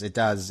 It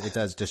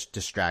does just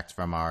distract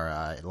from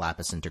our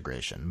Lapis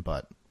integration,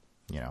 but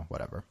you know,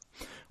 whatever.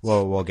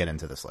 We'll get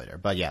into this later.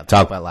 But yeah,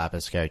 talk about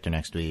Lapis' character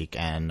next week,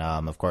 and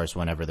of course,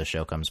 whenever the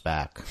show comes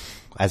back,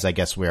 as I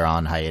guess we're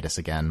on hiatus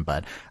again,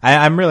 but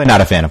I'm really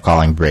not a fan of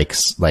calling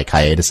breaks like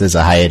hiatuses.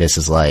 A hiatus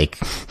is like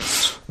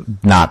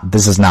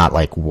this is not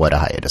like what a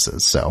hiatus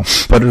is, so,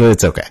 but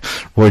it's okay.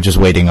 We're just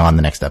waiting on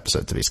the next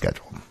episode to be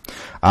scheduled.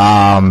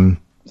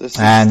 This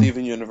is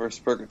Steven Universe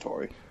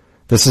Purgatory.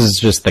 This is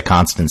just the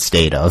constant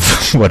state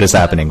of what is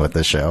happening with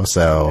the show,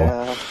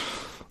 so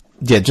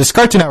yeah, just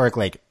Cartoon Network,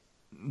 like,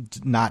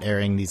 not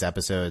airing these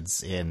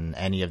episodes in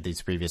any of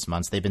these previous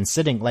months. They've been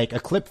sitting, like,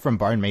 a clip from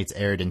Barnmates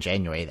aired in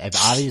January. They've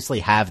obviously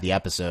have the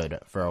episode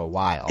for a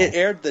while. It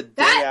aired the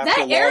day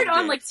after that aired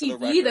on like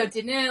TV though,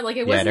 didn't it? Like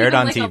it wasn't it aired even,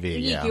 on like, TV. A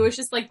week. Yeah. It was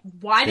just like,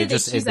 why did they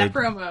choose that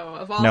promo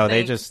of all? No,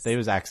 things? they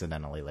was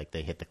accidentally, like,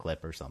 they hit the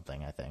clip or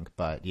something, I think.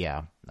 But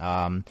yeah,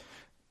 I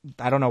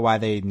don't know why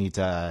they need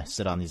to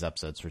sit on these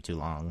episodes for too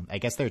long. I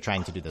guess they're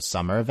trying to do the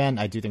summer event.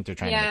 I do think they're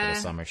trying to make it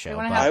a summer show.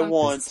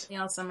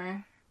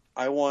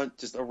 I want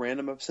just a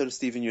random episode of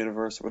Steven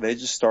Universe where they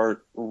just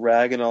start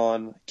ragging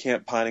on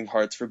Camp Pining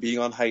Hearts for being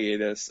on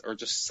hiatus or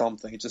just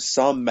something, just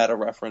some meta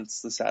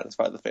reference to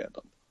satisfy the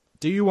fandom.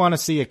 Do you want to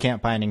see a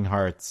Camp Pining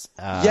Hearts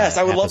yes,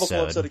 I would love a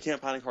full episode of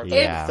Camp Pining Hearts.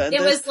 Yeah. It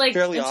was like,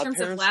 Fairly in terms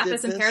of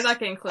Lapis and Peridot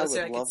getting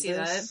closer, I could see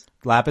that.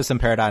 Lapis and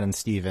Peridot and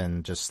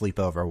Steven just sleep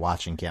over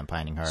watching Camp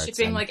Pining Hearts.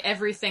 Shipping like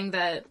everything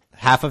that...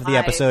 Half of the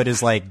episode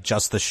is like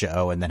just the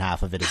show, and then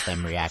half of it is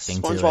them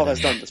reacting to it. SpongeBob has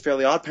done this.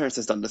 Fairly Odd Parents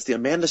has done this. The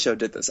Amanda Show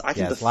did this. I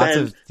can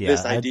defend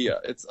this idea.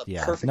 It's a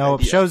perfect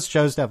idea.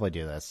 Shows definitely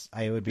do this.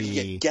 I would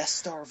be guest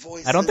star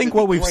voices. I don't think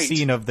what we've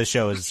seen of the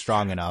show is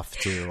strong enough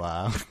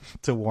to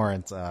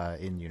warrant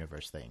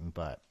in-universe thing,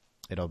 but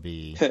it'll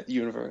be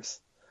universe.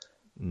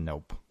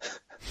 Nope.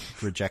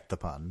 Reject the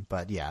pun,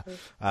 but yeah.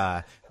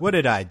 What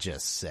did I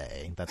just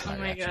say? That's my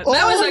reaction. God.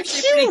 That was actually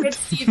a pretty good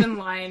Steven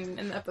line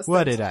in the episode.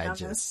 What did I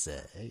just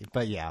say?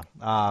 But yeah.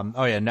 No,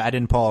 I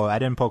didn't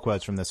pull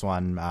quotes from this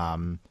one.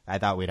 I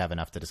thought we'd have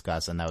enough to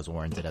discuss, and that was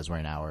warranted as we're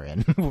an hour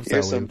in.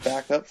 Here's some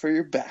backup for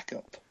your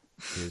backup.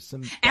 Here's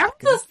some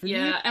Amethyst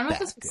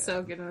was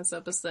so good in this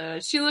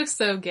episode. She looks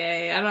so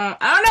gay. I don't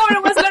know what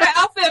it was about her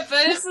outfit,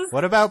 but it's just,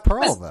 what about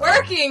Pearl though?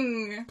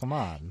 Working. Come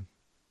on.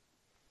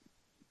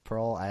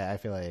 Pearl. I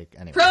feel like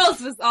anyway.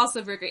 Pearl's was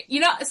also very great. You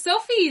know,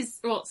 Sapphire's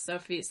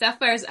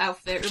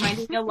outfit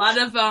reminded me a lot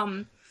of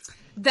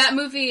that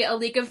movie A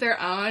League of Their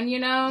Own. You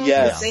know,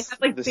 yes, they have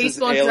like this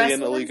baseball is Alien,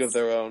 dresses. A League of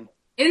Their Own.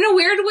 And in a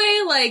weird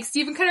way, like,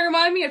 Steven kind of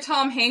reminded me of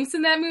Tom Hanks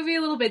in that movie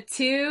a little bit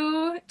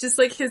too. Just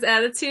like his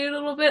attitude a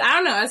little bit. I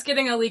don't know. I was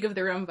getting A League of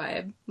Their Own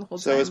vibe the whole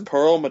time. So is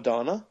Pearl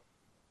Madonna?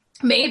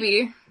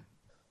 Maybe.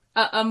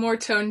 A more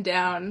toned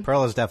down.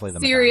 Pearl is definitely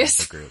the serious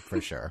Madonna of the group,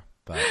 for sure.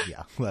 But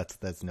yeah,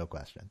 that's no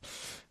question.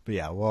 But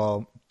yeah,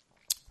 well,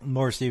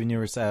 more Steven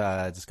Universe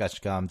discussion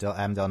to come.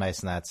 I'm Del Nice,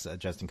 and that's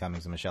Justin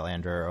Cummings and Michelle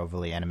Andrew,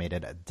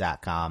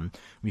 overlyanimated.com.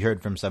 We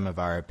heard from some of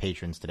our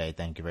patrons today.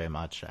 Thank you very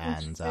much.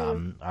 And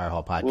our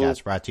whole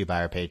podcast brought to you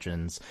by our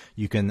patrons.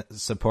 You can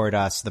support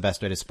us. The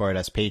best way to support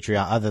us,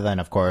 Patreon, other than,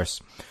 of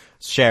course,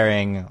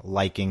 sharing,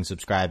 liking,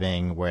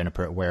 subscribing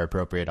where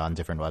appropriate on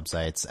different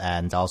websites,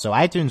 and also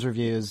iTunes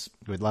reviews.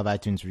 We'd love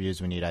iTunes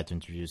reviews. We need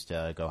iTunes reviews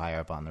to go higher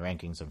up on the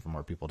rankings and for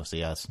more people to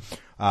see us.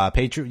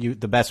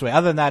 The best way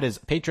other than that is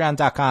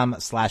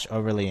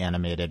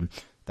patreon.com/overlyanimated.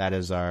 That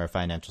is our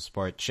financial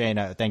support.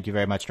 Shayna, thank you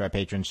very much to our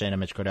patrons: Shayna,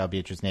 Mitch Cordell,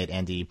 Beatrice, Nate,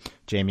 Andy,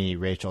 Jamie,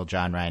 Rachel,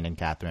 John, Ryan, and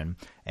Catherine,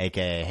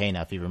 aka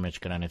Hayna, Fever,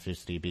 Mitch, Cordell,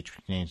 Felicity, Beatrice,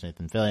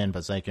 Nathan, Fillion,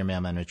 Buzz Laker,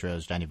 Mailman, Rich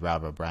Rose, Johnny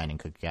Bravo, Brian, and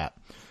Cookie Cat.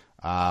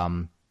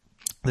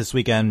 This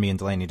weekend, me and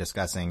Delaney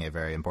discussing a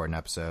very important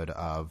episode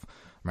of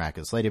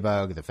Miraculous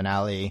Ladybug, the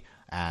finale,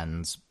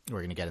 and we're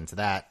going to get into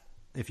that.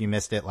 If you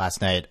missed it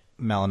last night,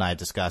 Mel and I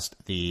discussed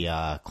the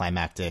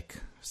climactic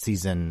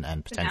season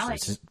and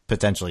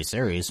potentially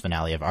series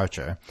finale of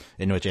Archer,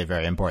 in which a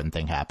very important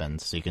thing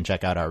happened. So you can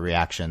check out our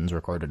reactions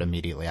recorded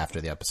immediately after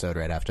the episode,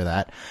 right after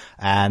that.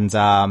 And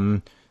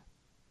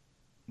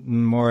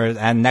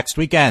next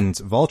weekend,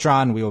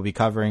 Voltron, we will be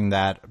covering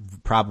that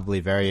probably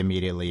very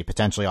immediately,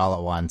 potentially all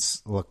at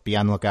once. Be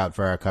on the lookout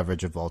for our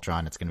coverage of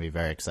Voltron. It's going to be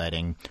very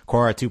exciting.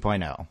 Korra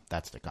 2.0,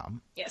 that's to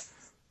come.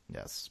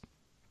 Yes.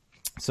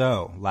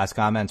 So, last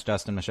comments,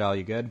 Justin, Michelle,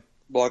 you good?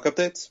 Blog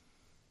updates?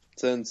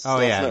 Since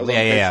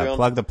yeah.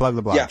 Plug the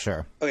blog, yeah.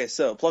 Sure. Okay,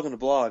 so plugging the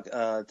blog.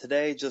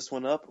 Today just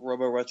went up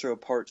Robo Retro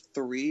Part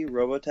 3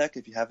 Robotech.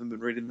 If you haven't been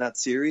reading that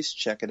series,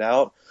 check it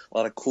out. A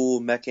lot of cool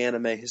mech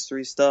anime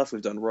history stuff.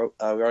 We've done we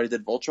already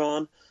did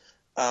Voltron.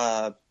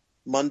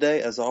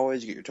 Monday, as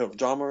always, you get your Total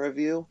Drama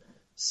review.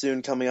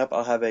 Soon coming up,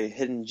 I'll have a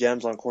Hidden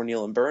Gems on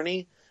Cornel and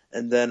Bernie,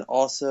 and then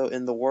also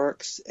in the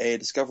works a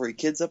Discovery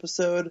Kids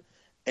episode,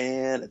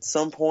 and at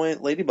some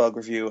point Ladybug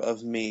review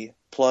of me,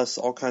 plus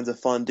all kinds of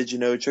fun Did You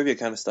Know trivia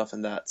kind of stuff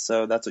in that.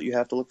 So that's what you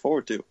have to look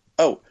forward to.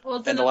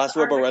 And the last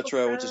Robo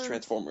Retro, which is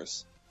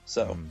Transformers.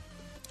 So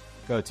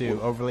go to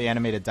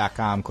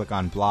overlyanimated.com, click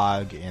on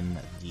blog in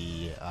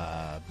the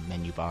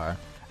menu bar,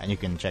 and you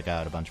can check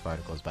out a bunch of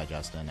articles by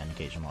Justin and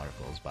occasional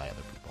articles by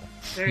other people.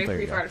 Very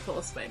brief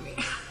articles by me.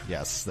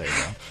 Yes, there you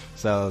go.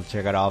 So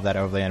check out all of that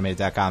at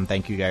overlyanimated.com.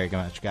 Thank you very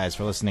much, guys,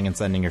 for listening and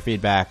sending your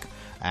feedback,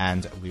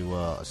 and we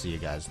will see you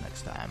guys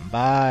next time.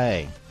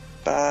 Bye.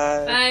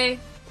 Bye. Bye.